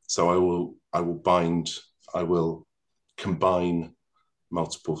 So I will combine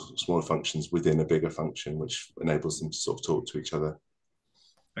multiple smaller functions within a bigger function, which enables them to sort of talk to each other.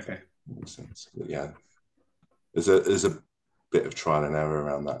 Okay. Makes sense. But yeah, there's a bit of trial and error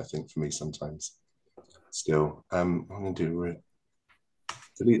around that, I think, for me sometimes. Still, I'm going to do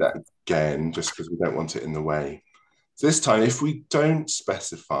delete that again, just because we don't want it in the way. So this time, if we don't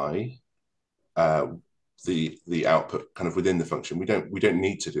specify the output kind of within the function, we don't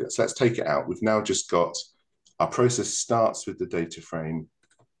need to do that. So let's take it out. We've now just got our process starts with the data frame.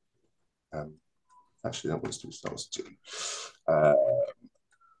 Actually, that was to starts to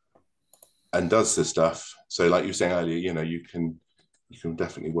and does the stuff. So, like you were saying earlier, you can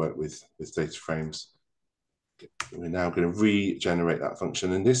definitely work with data frames. We're now going to regenerate that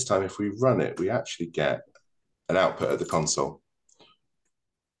function, and this time, if we run it, we actually get an output at the console.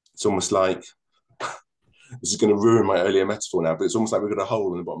 It's almost like this is going to ruin my earlier metaphor now, but it's almost like we've got a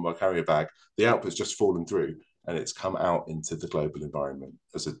hole in the bottom of our carrier bag. The output's just fallen through, and it's come out into the global environment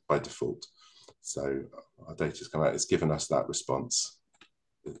by default. So our data's come out. It's given us that response,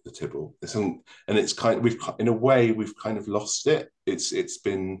 the tibble. And it's kind of in a way we've kind of lost it. It's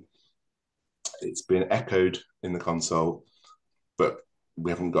been echoed in the console, but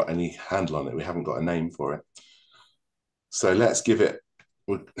we haven't got any handle on it. We haven't got a name for it. So let's give it,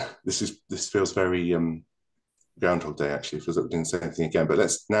 this feels very Groundhog Day, actually. It feels like doing the same thing again, but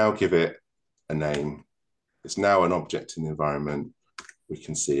let's now give it a name. It's now an object in the environment. We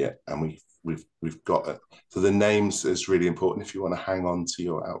can see it, and we've got it. So the names is really important if you want to hang on to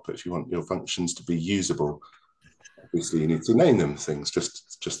your output, if you want your functions to be usable. Obviously, you need to name them things,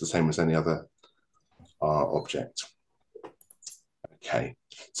 just the same as any other R object. Okay,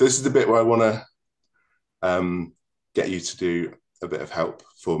 so this is the bit where I want to get you to do a bit of help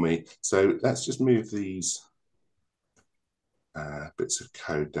for me. So let's just move these bits of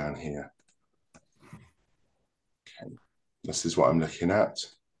code down here. Okay, this is what I'm looking at.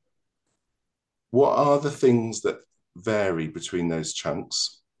 What are the things that vary between those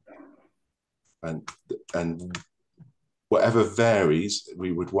chunks? And whatever varies,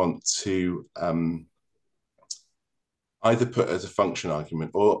 we would want to either put as a function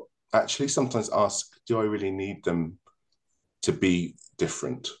argument, or actually sometimes ask, do I really need them to be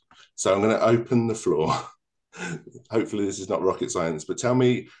different? So I'm going to open the floor. Hopefully this is not rocket science, but tell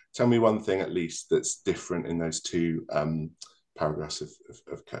me one thing at least that's different in those two paragraphs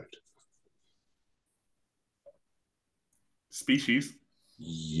of code. Species.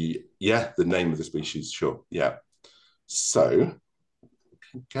 Yeah, the name of the species, sure. Yeah. So we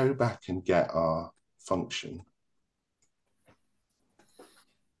can go back and get our function.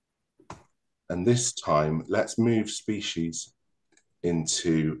 And this time, let's move species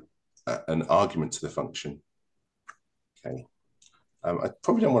into an argument to the function. Okay. I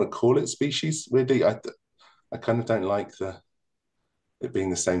probably don't want to call it species, weirdly. I kind of don't like it being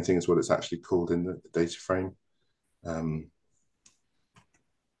the same thing as what it's actually called in the data frame.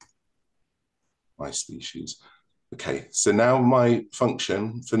 My species. Okay, so now my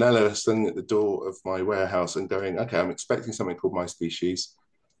function, Fenella, is standing at the door of my warehouse and going, okay, I'm expecting something called my species.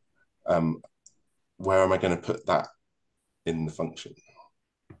 Where am I going to put that in the function?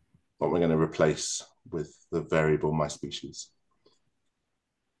 What am I going to replace with the variable my species?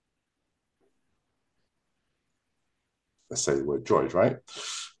 Let's say the word droid, right?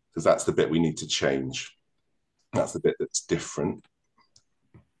 Because that's the bit we need to change. That's the bit that's different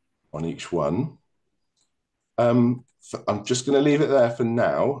on each one. I'm just going to leave it there for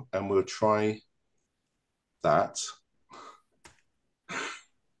now, and we'll try that.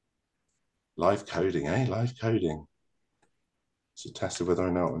 Live coding, eh? Live coding. It's a test of whether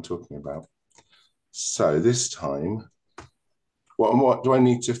I know what I'm talking about. So this time, what do I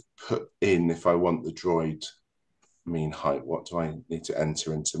need to put in if I want the droid mean height? What do I need to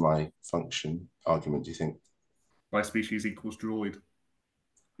enter into my function argument, do you think? My species equals droid.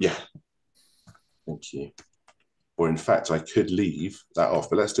 Yeah, thank you. Or in fact, I could leave that off,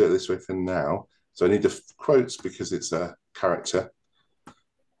 but let's do it this way for now. So I need the quotes because it's a character.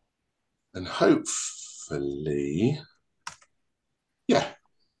 And hopefully, yeah,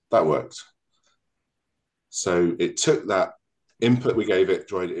 that worked. So it took that input we gave it,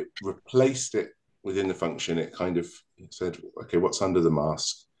 droid, it replaced it within the function. It kind of said, okay, what's under the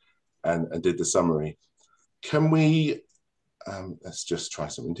mask? And did the summary. Can we, let's just try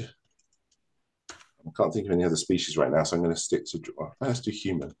something. I can't think of any other species right now, so I'm going to stick to, let's do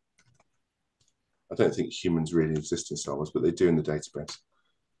human. I don't think humans really exist in Star Wars, but they do in the database.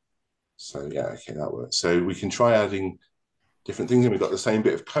 So yeah, okay, that works. So we can try adding different things, and we've got the same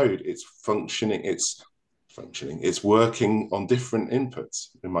bit of code. It's functioning, it's working on different inputs.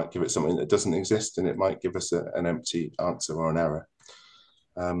 We might give it something that doesn't exist, and it might give us an empty answer or an error.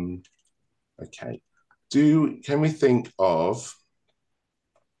 Okay, can we think of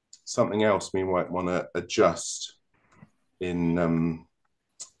something else we might want to adjust in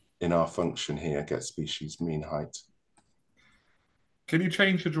our function here, get species mean height? Can you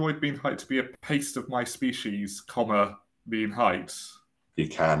change the droid mean height to be a paste of my species, comma, mean height? You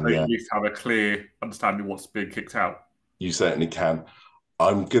can, so yeah. You at least have a clear understanding of what's being kicked out. You certainly can.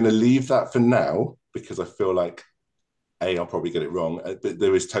 I'm going to leave that for now because I feel like, I'll probably get it wrong, but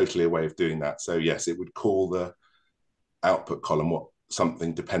there is totally a way of doing that. So yes, it would call the output column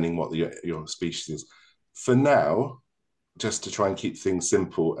something depending what your species is. For now, just to try and keep things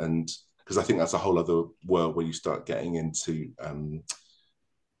simple, and because I think that's a whole other world where you start getting into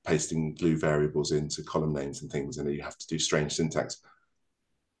pasting glue variables into column names and things, and you have to do strange syntax.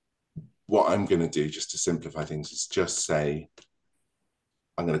 What I'm going to do, just to simplify things, is just say,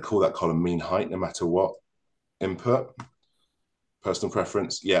 I'm going to call that column mean height no matter what input. Personal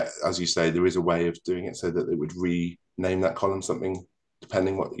preference, yeah, as you say, there is a way of doing it so that it would rename that column something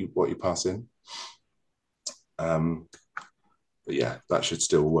depending what you pass in. But yeah, that should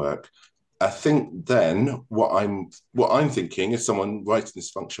still work. I think then what I'm thinking, if someone writing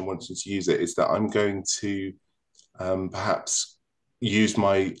this function wanting to use it, is that I'm going to perhaps use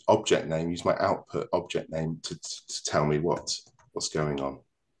my object name, use my output object name to tell me what's going on.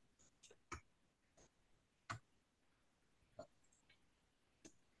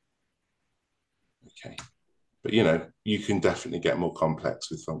 Okay, but you know, you can definitely get more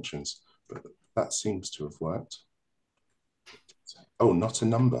complex with functions, but that seems to have worked. Oh, not a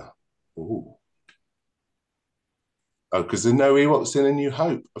number. Ooh. Oh, because the no Ewoks in A New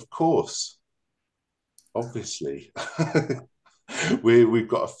Hope, of course. Obviously. We've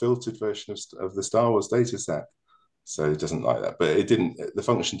got a filtered version of the Star Wars data set. So it doesn't like that. But it didn't, the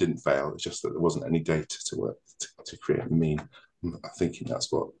function didn't fail. It's just that there wasn't any data to work to create a mean. I'm thinking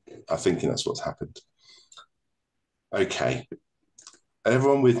that's what's happened. Okay.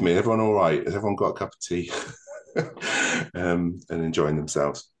 Everyone with me? Everyone all right? Has everyone got a cup of tea? And enjoying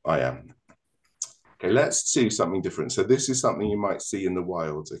themselves? I am. Okay, let's do something different. So this is something you might see in the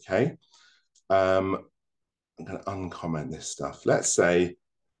wild, okay? I'm going to uncomment this stuff. Let's say,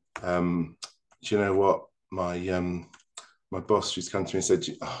 do you know what? My boss just come to me and said,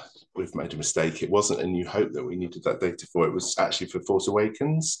 oh, we've made a mistake. It wasn't A New Hope that we needed that data for. It was actually for Force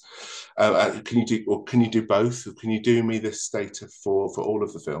Awakens. Can you do both? Or can you do me this data for all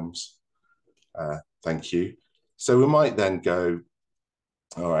of the films? Thank you. So we might then go,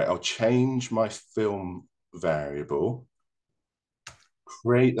 all right, I'll change my film variable,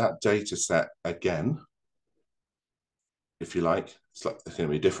 create that data set again, if you like. It's going to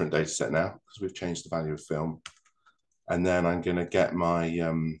be a different data set now because we've changed the value of film. And then I'm going to get my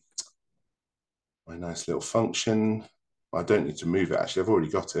my nice little function. I don't need to move it, actually. I've already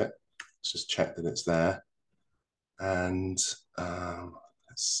got it. Let's just check that it's there. And let's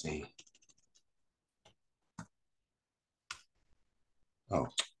see. Oh,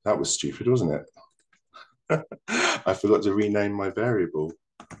 that was stupid, wasn't it? I forgot to rename my variable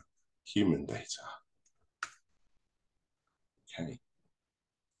human data. Okay.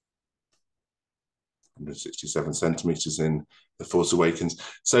 167 centimeters in The Force Awakens.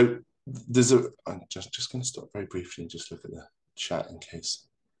 So there's I'm just going to stop very briefly and just look at the chat in case.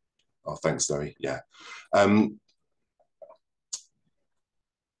 Oh, thanks, Zoe. Yeah.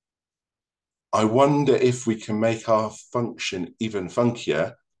 I wonder if we can make our function even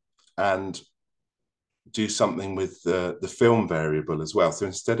funkier and do something with the film variable as well. So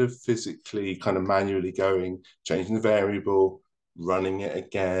instead of physically kind of manually going, changing the variable, running it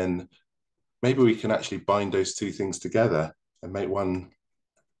again, maybe we can actually bind those two things together and make one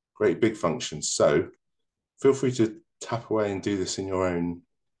great big function. So feel free to tap away and do this in your own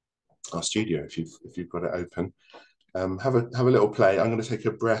RStudio if you've got it open. Have a little play. I'm going to take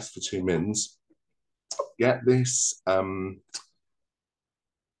a breath for 2 mins. Get this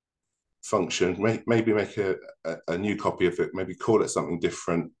function, maybe make a new copy of it, maybe call it something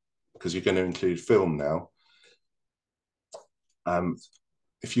different because you're going to include film now.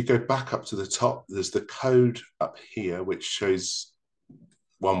 If you go back up to the top, there's the code up here, which shows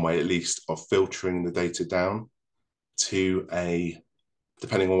one way at least of filtering the data down to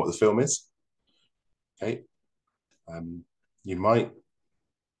depending on what the film is. Okay. You might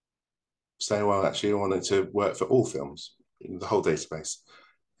say, well, actually, I want it to work for all films, the whole database.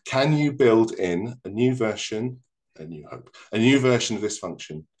 Can you build in a new version, a new version of this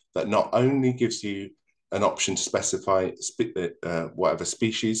function that not only gives you an option to specify whatever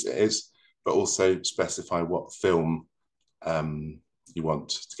species it is, but also specify what film you want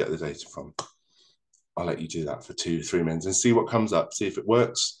to get the data from? I'll let you do that for 2-3 minutes and see what comes up, see if it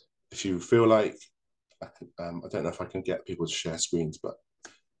works. If you feel like, I don't know if I can get people to share screens, but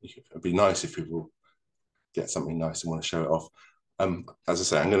it'd be nice if people get something nice and want to show it off. As I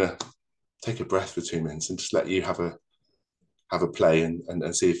say, I'm going to take a breath for 2 minutes and just let you have a play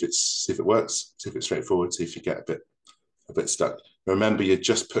and see if it works, see if it's straightforward, see if you get a bit stuck. Remember, you're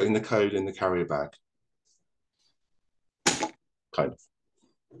just putting the code in the carrier bag. Kind of.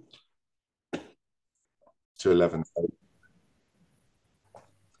 211.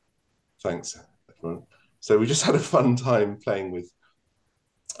 Thanks, everyone. So we just had a fun time playing with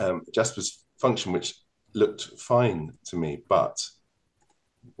Jasper's function, which looked fine to me, but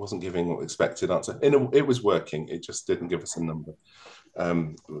wasn't giving what expected answer. It was working, it just didn't give us a number.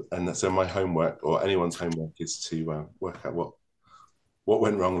 And so my homework, or anyone's homework, is to work out what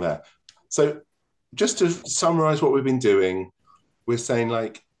went wrong there. So just to summarize what we've been doing, we're saying,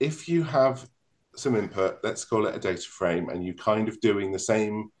 like, if you have some input, let's call it a data frame, and you're kind of doing the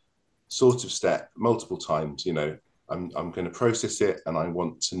same sort of step multiple times, you know, I'm going to process it and I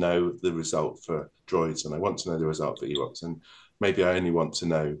want to know the result for droids and I want to know the result for Ewoks, and maybe I only want to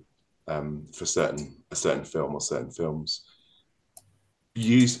know for a certain film or certain films.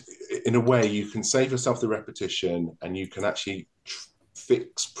 use, in a way, you can save yourself the repetition, and you can actually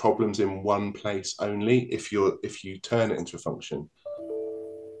fix problems in one place only if you turn it into a function,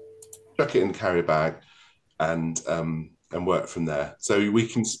 chuck it in the carrier bag, and work from there. So we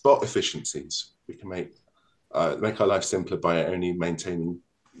can spot efficiencies. We can make our life simpler by only maintaining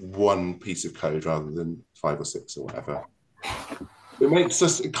one piece of code rather than 5 or 6 or whatever.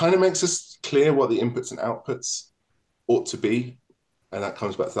 It kind of makes us clear what the inputs and outputs ought to be. And that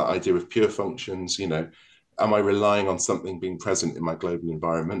comes back to that idea of pure functions. You know, am I relying on something being present in my global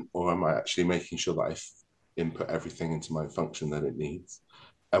environment, or am I actually making sure that I input everything into my function that it needs?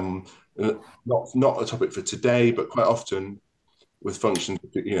 Not a topic for today, but quite often with functions,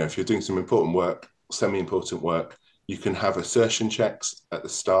 you know, if you're doing some important work, semi-important work, you can have assertion checks at the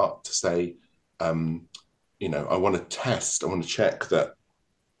start to say, you know, I want to check that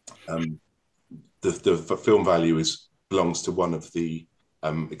the film value belongs to one of the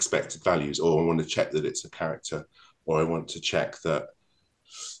expected values, or I want to check that it's a character, or I want to check that,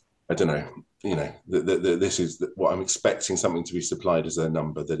 I don't know, you know, this is what I'm expecting something to be supplied as a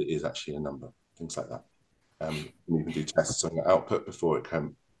number, that it is actually a number, things like that. You can do tests on the output before it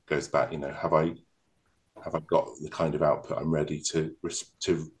goes back. You know, have I got the kind of output I'm ready to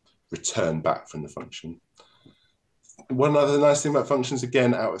return back from the function? One other nice thing about functions,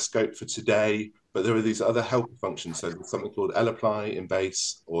 again, out of scope for today, but there are these other helper functions. So there's something called lapply in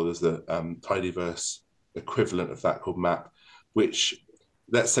base, or there's the tidyverse equivalent of that called map, which,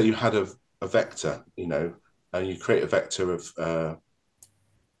 let's say you had a vector, you know, and you create a vector of,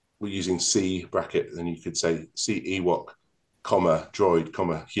 we're using C bracket, and you could say C Ewok, comma, droid,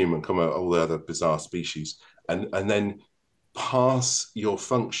 comma, human, comma, all the other bizarre species, and then pass your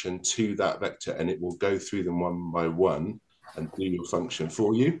function to that vector, and it will go through them one by one and do your function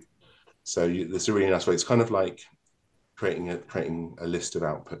for you. So there's a really nice way. It's kind of like creating a list of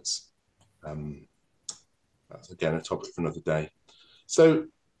outputs. That's again a topic for another day. So,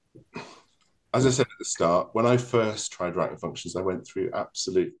 as I said at the start, when I first tried writing functions, I went through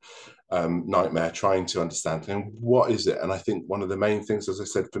absolute nightmare trying to understand what is it. And I think one of the main things, as I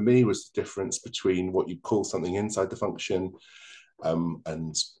said, for me, was the difference between what you call something inside the function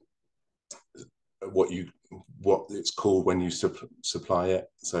and what it's called when you supply it.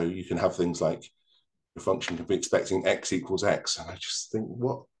 So you can have things like the function can be expecting x equals x, and I just think,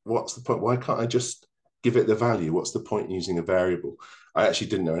 what's the point? Why can't I just give it the value? What's the point in using a variable? I actually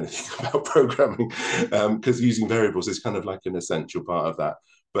didn't know anything about programming, because using variables is kind of like an essential part of that.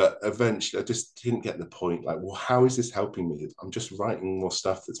 But eventually I just didn't get the point. Like, well, how is this helping me? I'm just writing more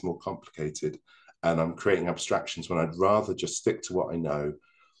stuff that's more complicated, and I'm creating abstractions when I'd rather just stick to what I know.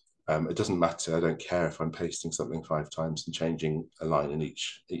 It doesn't matter. I don't care if I'm pasting something 5 times and changing a line in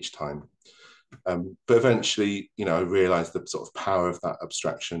each time. But eventually, you know, I realized the sort of power of that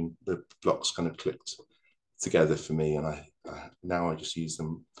abstraction. The blocks kind of clicked together for me, and now I just use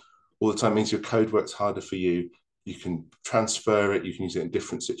them all the time. It means your code works harder for you. You can transfer it. You can use it in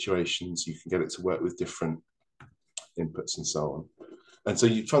different situations. You can get it to work with different inputs and so on. And so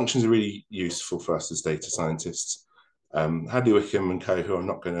functions are really useful for us as data scientists. Hadley Wickham and co, who I'm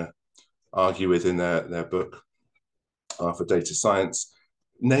not going to argue with in their book for data science,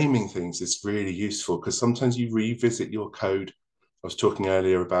 naming things is really useful, because sometimes you revisit your code. I was talking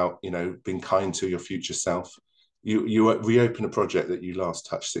earlier about, you know, being kind to your future self. You reopen a project that you last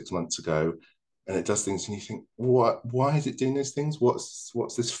touched 6 months ago, and it does things, and you think, why is it doing those things?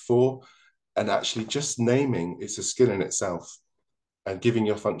 What's this for? And actually just naming is a skill in itself, and giving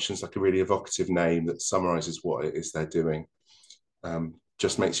your functions like a really evocative name that summarizes what it is they're doing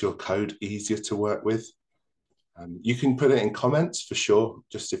just makes your code easier to work with. You can put it in comments for sure.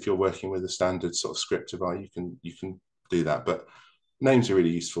 Just if you're working with a standard sort of script of R, you can do that. But names are really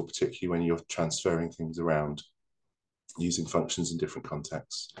useful, particularly when you're transferring things around using functions in different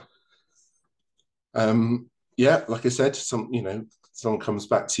contexts. Yeah, like I said, someone comes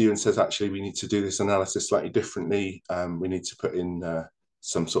back to you and says, actually, we need to do this analysis slightly differently. We need to put in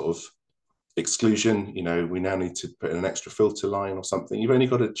some sort of exclusion. You know, we now need to put in an extra filter line or something. You've only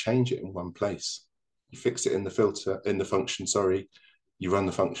got to change it in one place. You fix it in the function, sorry, you run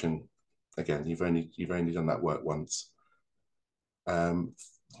the function again. You've only done that work once.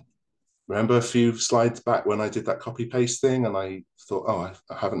 Remember a few slides back when I did that copy paste thing, and I thought, oh,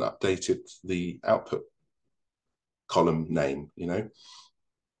 I haven't updated the output column name. You know,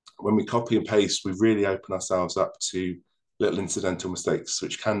 when we copy and paste, we really open ourselves up to little incidental mistakes,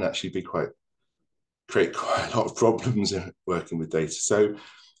 which can actually create quite a lot of problems in working with data. So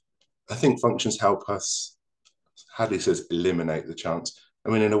I think functions help us, Hadley says, eliminate the chance. I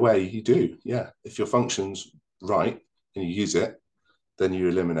mean, in a way, you do, yeah. If your function's right and you use it, then you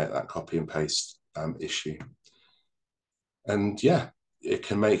eliminate that copy and paste issue. And yeah, it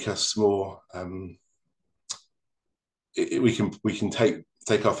can make us more. We can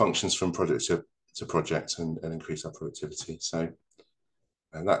take our functions from project to project and increase our productivity. So,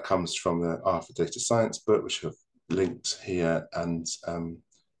 and that comes from the R for Data Science book, which I've linked here, and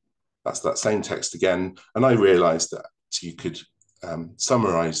that's that same text again. And I realized that you could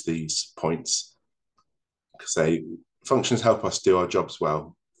summarize these points, because functions help us do our jobs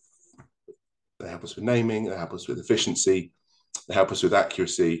well. They help us with naming, they help us with efficiency, they help us with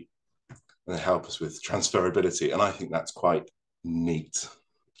accuracy, and they help us with transferability. And I think that's quite neat.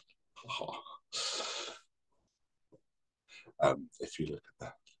 If you look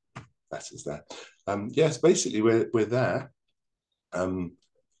at the letters there. Yes, basically we're there.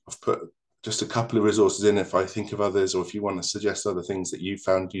 I've put just a couple of resources in if I think of others, or if you want to suggest other things that you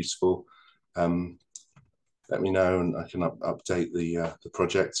found useful, let me know and I can update the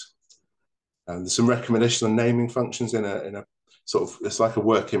project. There's some recommendations on naming functions in a sort of, it's like a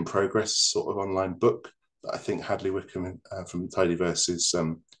work in progress sort of online book that I think Hadley Wickham from Tidyverse is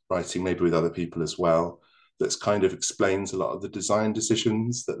writing, maybe with other people as well, that's kind of explains a lot of the design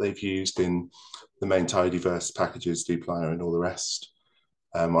decisions that they've used in the main Tidyverse packages, dplyr and all the rest,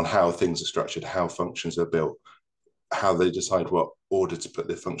 on how things are structured, how functions are built, how they decide what order to put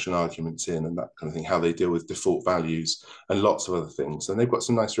their function arguments in and that kind of thing, how they deal with default values and lots of other things. And they've got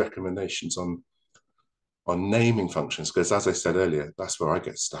some nice recommendations on naming functions, because as I said earlier, that's where I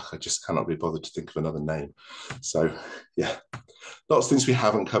get stuck. I just cannot be bothered to think of another name. So yeah, lots of things we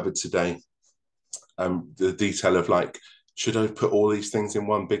haven't covered today. The detail of like, should I put all these things in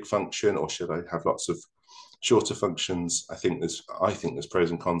one big function, or should I have lots of shorter functions? I think there's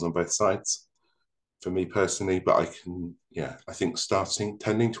pros and cons on both sides for me personally, but I think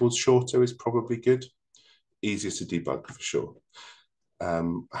tending towards shorter is probably good, easier to debug for sure. I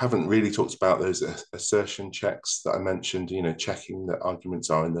haven't really talked about those assertion checks that I mentioned, checking that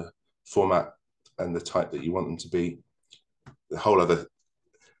arguments are in the format and the type that you want them to be. The whole other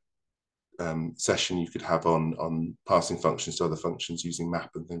session you could have on passing functions to other functions using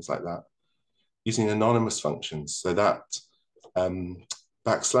map and things like that. Using anonymous functions, so that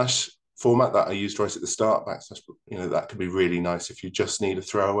backslash format that I used right at the start, backslash, that could be really nice if you just need a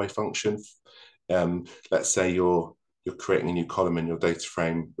throwaway function. Let's say you're creating a new column in your data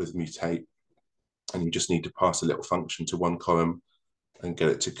frame with mutate, and you just need to pass a little function to one column and get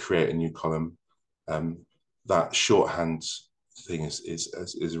it to create a new column. That shorthand thing is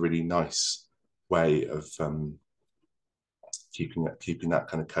a really nice way of keeping that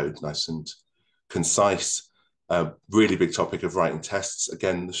kind of code nice and concise. Really big topic of writing tests.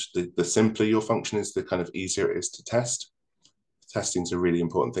 Again, the simpler your function is, the kind of easier it is to test. Testing is a really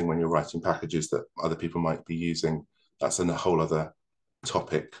important thing when you're writing packages that other people might be using. That's a whole other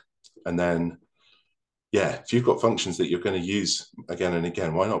topic. And then, yeah, if you've got functions that you're going to use again and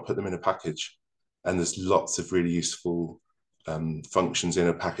again, why not put them in a package? And there's lots of really useful functions in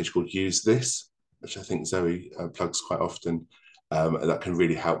a package called use this, which I think Zoe plugs quite often. That can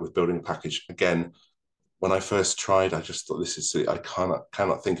really help with building a package. Again, when I first tried, I just thought, this is silly. I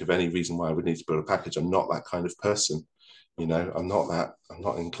cannot think of any reason why I would need to build a package. I'm not that kind of person, I'm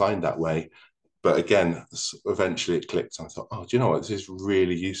not inclined that way. But again, eventually it clicked. And I thought, oh, do you know what? This is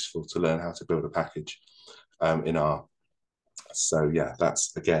really useful to learn how to build a package in R. So yeah,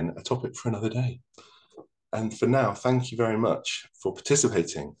 that's again a topic for another day. And for now, thank you very much for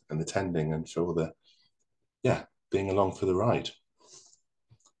participating and attending, and for all the, being along for the ride.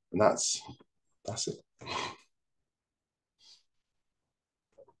 And that's it.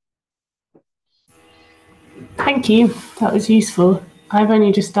 Thank you. That was useful. I've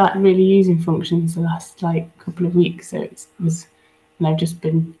only just started really using functions the last couple of weeks, so and I've just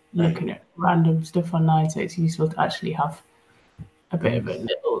been looking at random stuff online, so it's useful to actually have a bit of a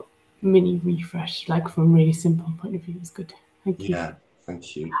little mini refresh, from a really simple point of view. It's good. Thank you. Yeah,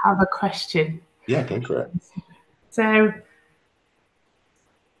 thank you. I have a question. Yeah, go for it. So,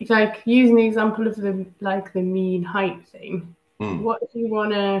 using the example of the mean height thing, what if you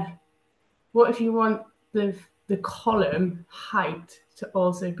want the column height to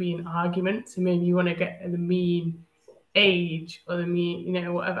also be an argument? So maybe you want to get the mean age or the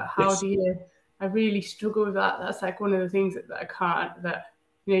mean, whatever. How do you? I really struggle with that. That's one of the things that I can't. That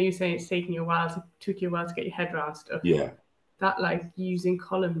you're saying it's took you a while to get your head around stuff. Yeah. That using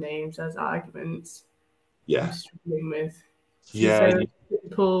column names as arguments. Yeah. I'm struggling with. Yeah. Is there a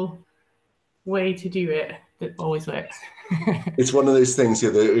simple way to do it that always works. It's one of those things, yeah,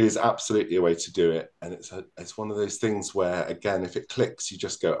 there is absolutely a way to do it. And it's one of those things where, again, if it clicks, you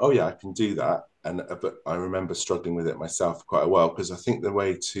just go, oh yeah, I can do that. And but I remember struggling with it myself quite a while, because I think the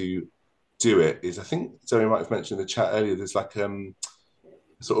way to do it is, I think Zoe might have mentioned in the chat earlier, there's like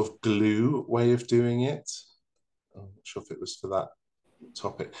sort of glue way of doing it. I'm not sure if it was for that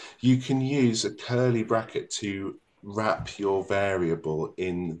topic. You can use a curly bracket to wrap your variable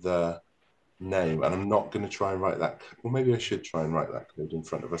in the name, and I'm not going to try and write that. Well, maybe I should try and write that code in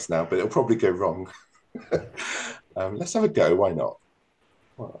front of us now, but it'll probably go wrong. Let's have a go. Why not?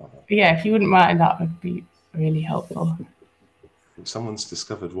 Yeah, if you wouldn't mind, that would be really helpful. Someone's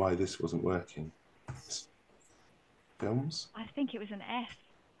discovered why this wasn't working. Films? I think it was an F.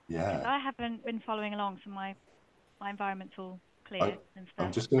 Yeah. Because I haven't been following along, so my environment's all clear and stuff.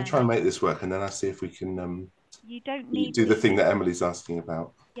 I'm just going to try and make this work, and then I'll see if we can you don't need do the thing that Emily's asking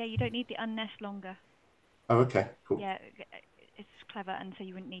about. Yeah, you don't need the unnest longer. Oh, okay, cool. Yeah, it's clever, and so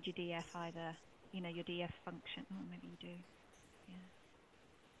you wouldn't need your df either. You know, your df function. Oh, maybe you do. Yeah.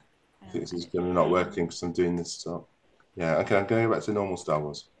 I think this is going to not working because I'm doing this stuff. Yeah, okay, I'm going back to normal Star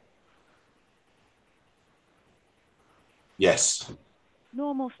Wars. Yes.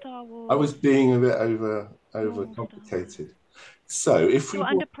 Normal Star Wars. I was being a bit over complicated. So if you're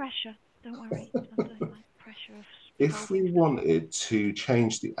under pressure, don't worry. Under like pressure of if we wanted to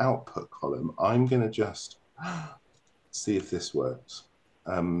change the output column, I'm going to just see if this works.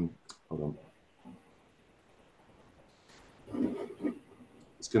 Hold on.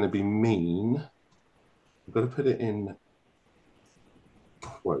 It's going to be mean. I've got to put it in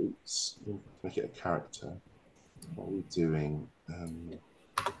quotes. Make it a character. What are we doing?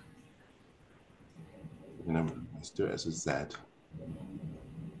 You know, let's do it as a Z. I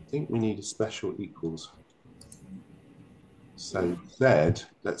think we need a special equals. So Z,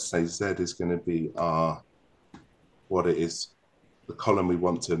 let's say Z is going to be what it is, the column we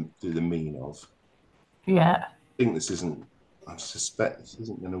want to do the mean of. Yeah. I suspect this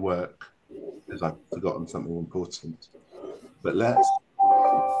isn't going to work because I've forgotten something important. But let's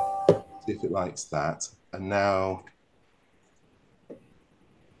see if it likes that. And now I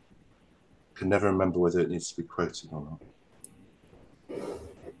can never remember whether it needs to be quoted or not.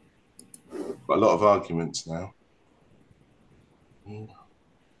 Got a lot of arguments now.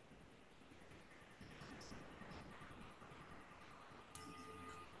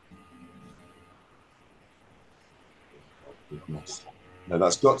 Goodness. No,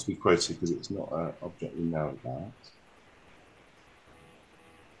 that's got to be quoted because it's not an object we know about.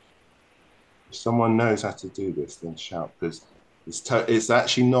 If someone knows how to do this, then shout, because it's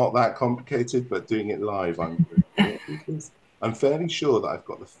actually not that complicated, but doing it live, I'm fairly sure that I've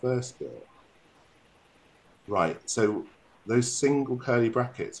got the first bit. Right, so those single curly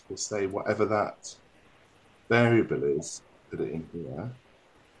brackets will say whatever that variable is, put it in here.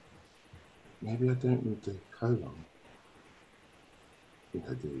 Maybe I don't need the colon. I think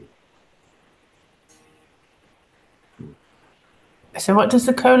I do. So what does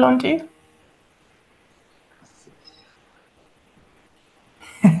the colon do?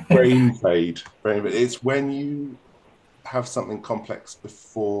 Brain fade. It's when you have something complex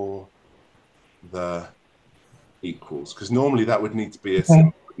before the equals, because normally that would need to be a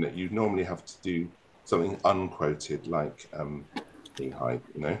symbol, wouldn't it? You'd normally have to do something unquoted, like mean height,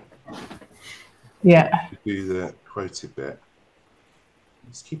 you know? Yeah. To do the quoted bit.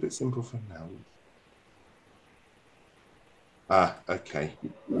 Let's keep it simple for now. Okay.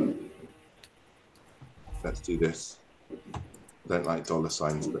 Let's do this. I don't like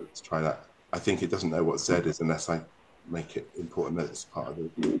 $signs, but let's try that. I think it doesn't know what Z is unless I make it important that it's part of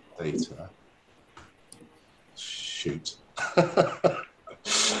the data. Shoot.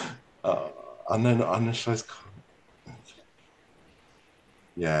 Uninitialized.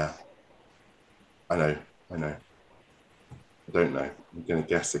 Yeah. I know. I don't know. I'm going to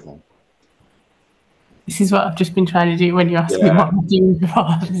guess again. This is what I've just been trying to do when you asked me what I'm doing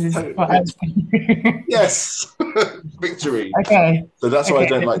before. This is what I'm doing. Yes! Victory! Okay. So that's why I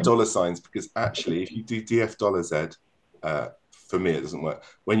don't like $signs, because actually, if you do $Z, for me, it doesn't work.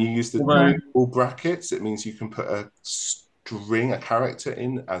 When you use the double brackets, it means you can put a string, a character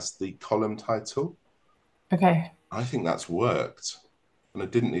in as the column title. Okay. I think that's worked. And I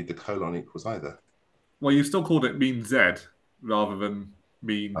didn't need the colon equals either. Well, you still called it mean Z rather than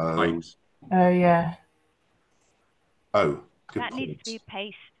mean height. Oh, yeah. Oh, that needs to be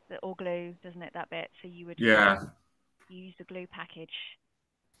paste or glue, doesn't it, that bit? So you would use the glue package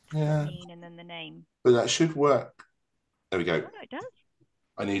to mean and then the name. But that should work. There we go. Oh, no, it does.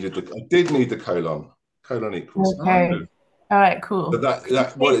 I did need the colon. Colon equals. Okay. All right, cool. But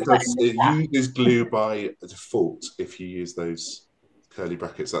that what it does, it uses glue by default if you use those curly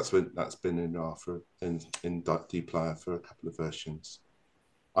brackets. That's been in R in dplyr for a couple of versions.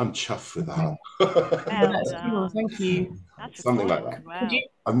 I'm chuffed with that. That's cool. Thank you. That's Something like that. Wow.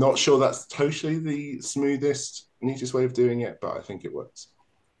 I'm not sure that's totally the smoothest, neatest way of doing it, but I think it works.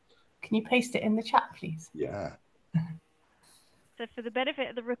 Can you paste it in the chat, please? Yeah. So for the benefit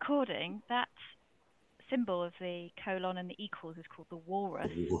of the recording, that symbol of the colon and the equals is called the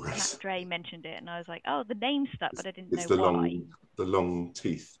walrus. Matt Dre mentioned it, and I was like, oh, the name stuck, but I didn't know why. The long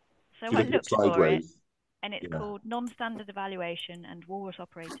teeth. So I looked for it, and it's called non-standard evaluation and walrus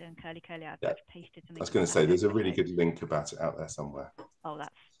operator and curly. I've pasted something. I was going to say, there's a really good link about it out there somewhere. Oh,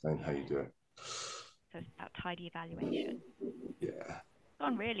 that's saying how you do it. So it's about tidy evaluation. Yeah. It's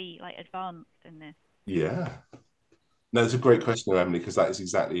gone really like advanced in this. Yeah. No, it's a great question, Emily, because that is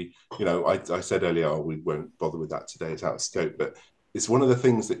exactly, you know, I said earlier, oh, we won't bother with that today, it's out of scope, but it's one of the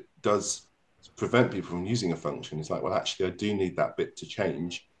things that does prevent people from using a function. It's like, well, actually, I do need that bit to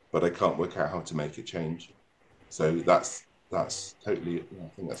change, but I can't work out how to make it change. So that's totally, I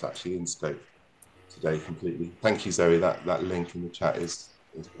think that's actually in scope today completely. Thank you, Zoe. That link in the chat is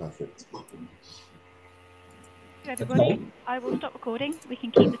perfect. Everybody, I will stop recording. We can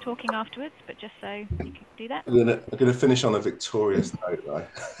keep the talking afterwards, but just so you can do that. I'm going to finish on a victorious note, right?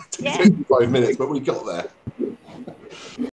 It took 5 minutes, but we got there.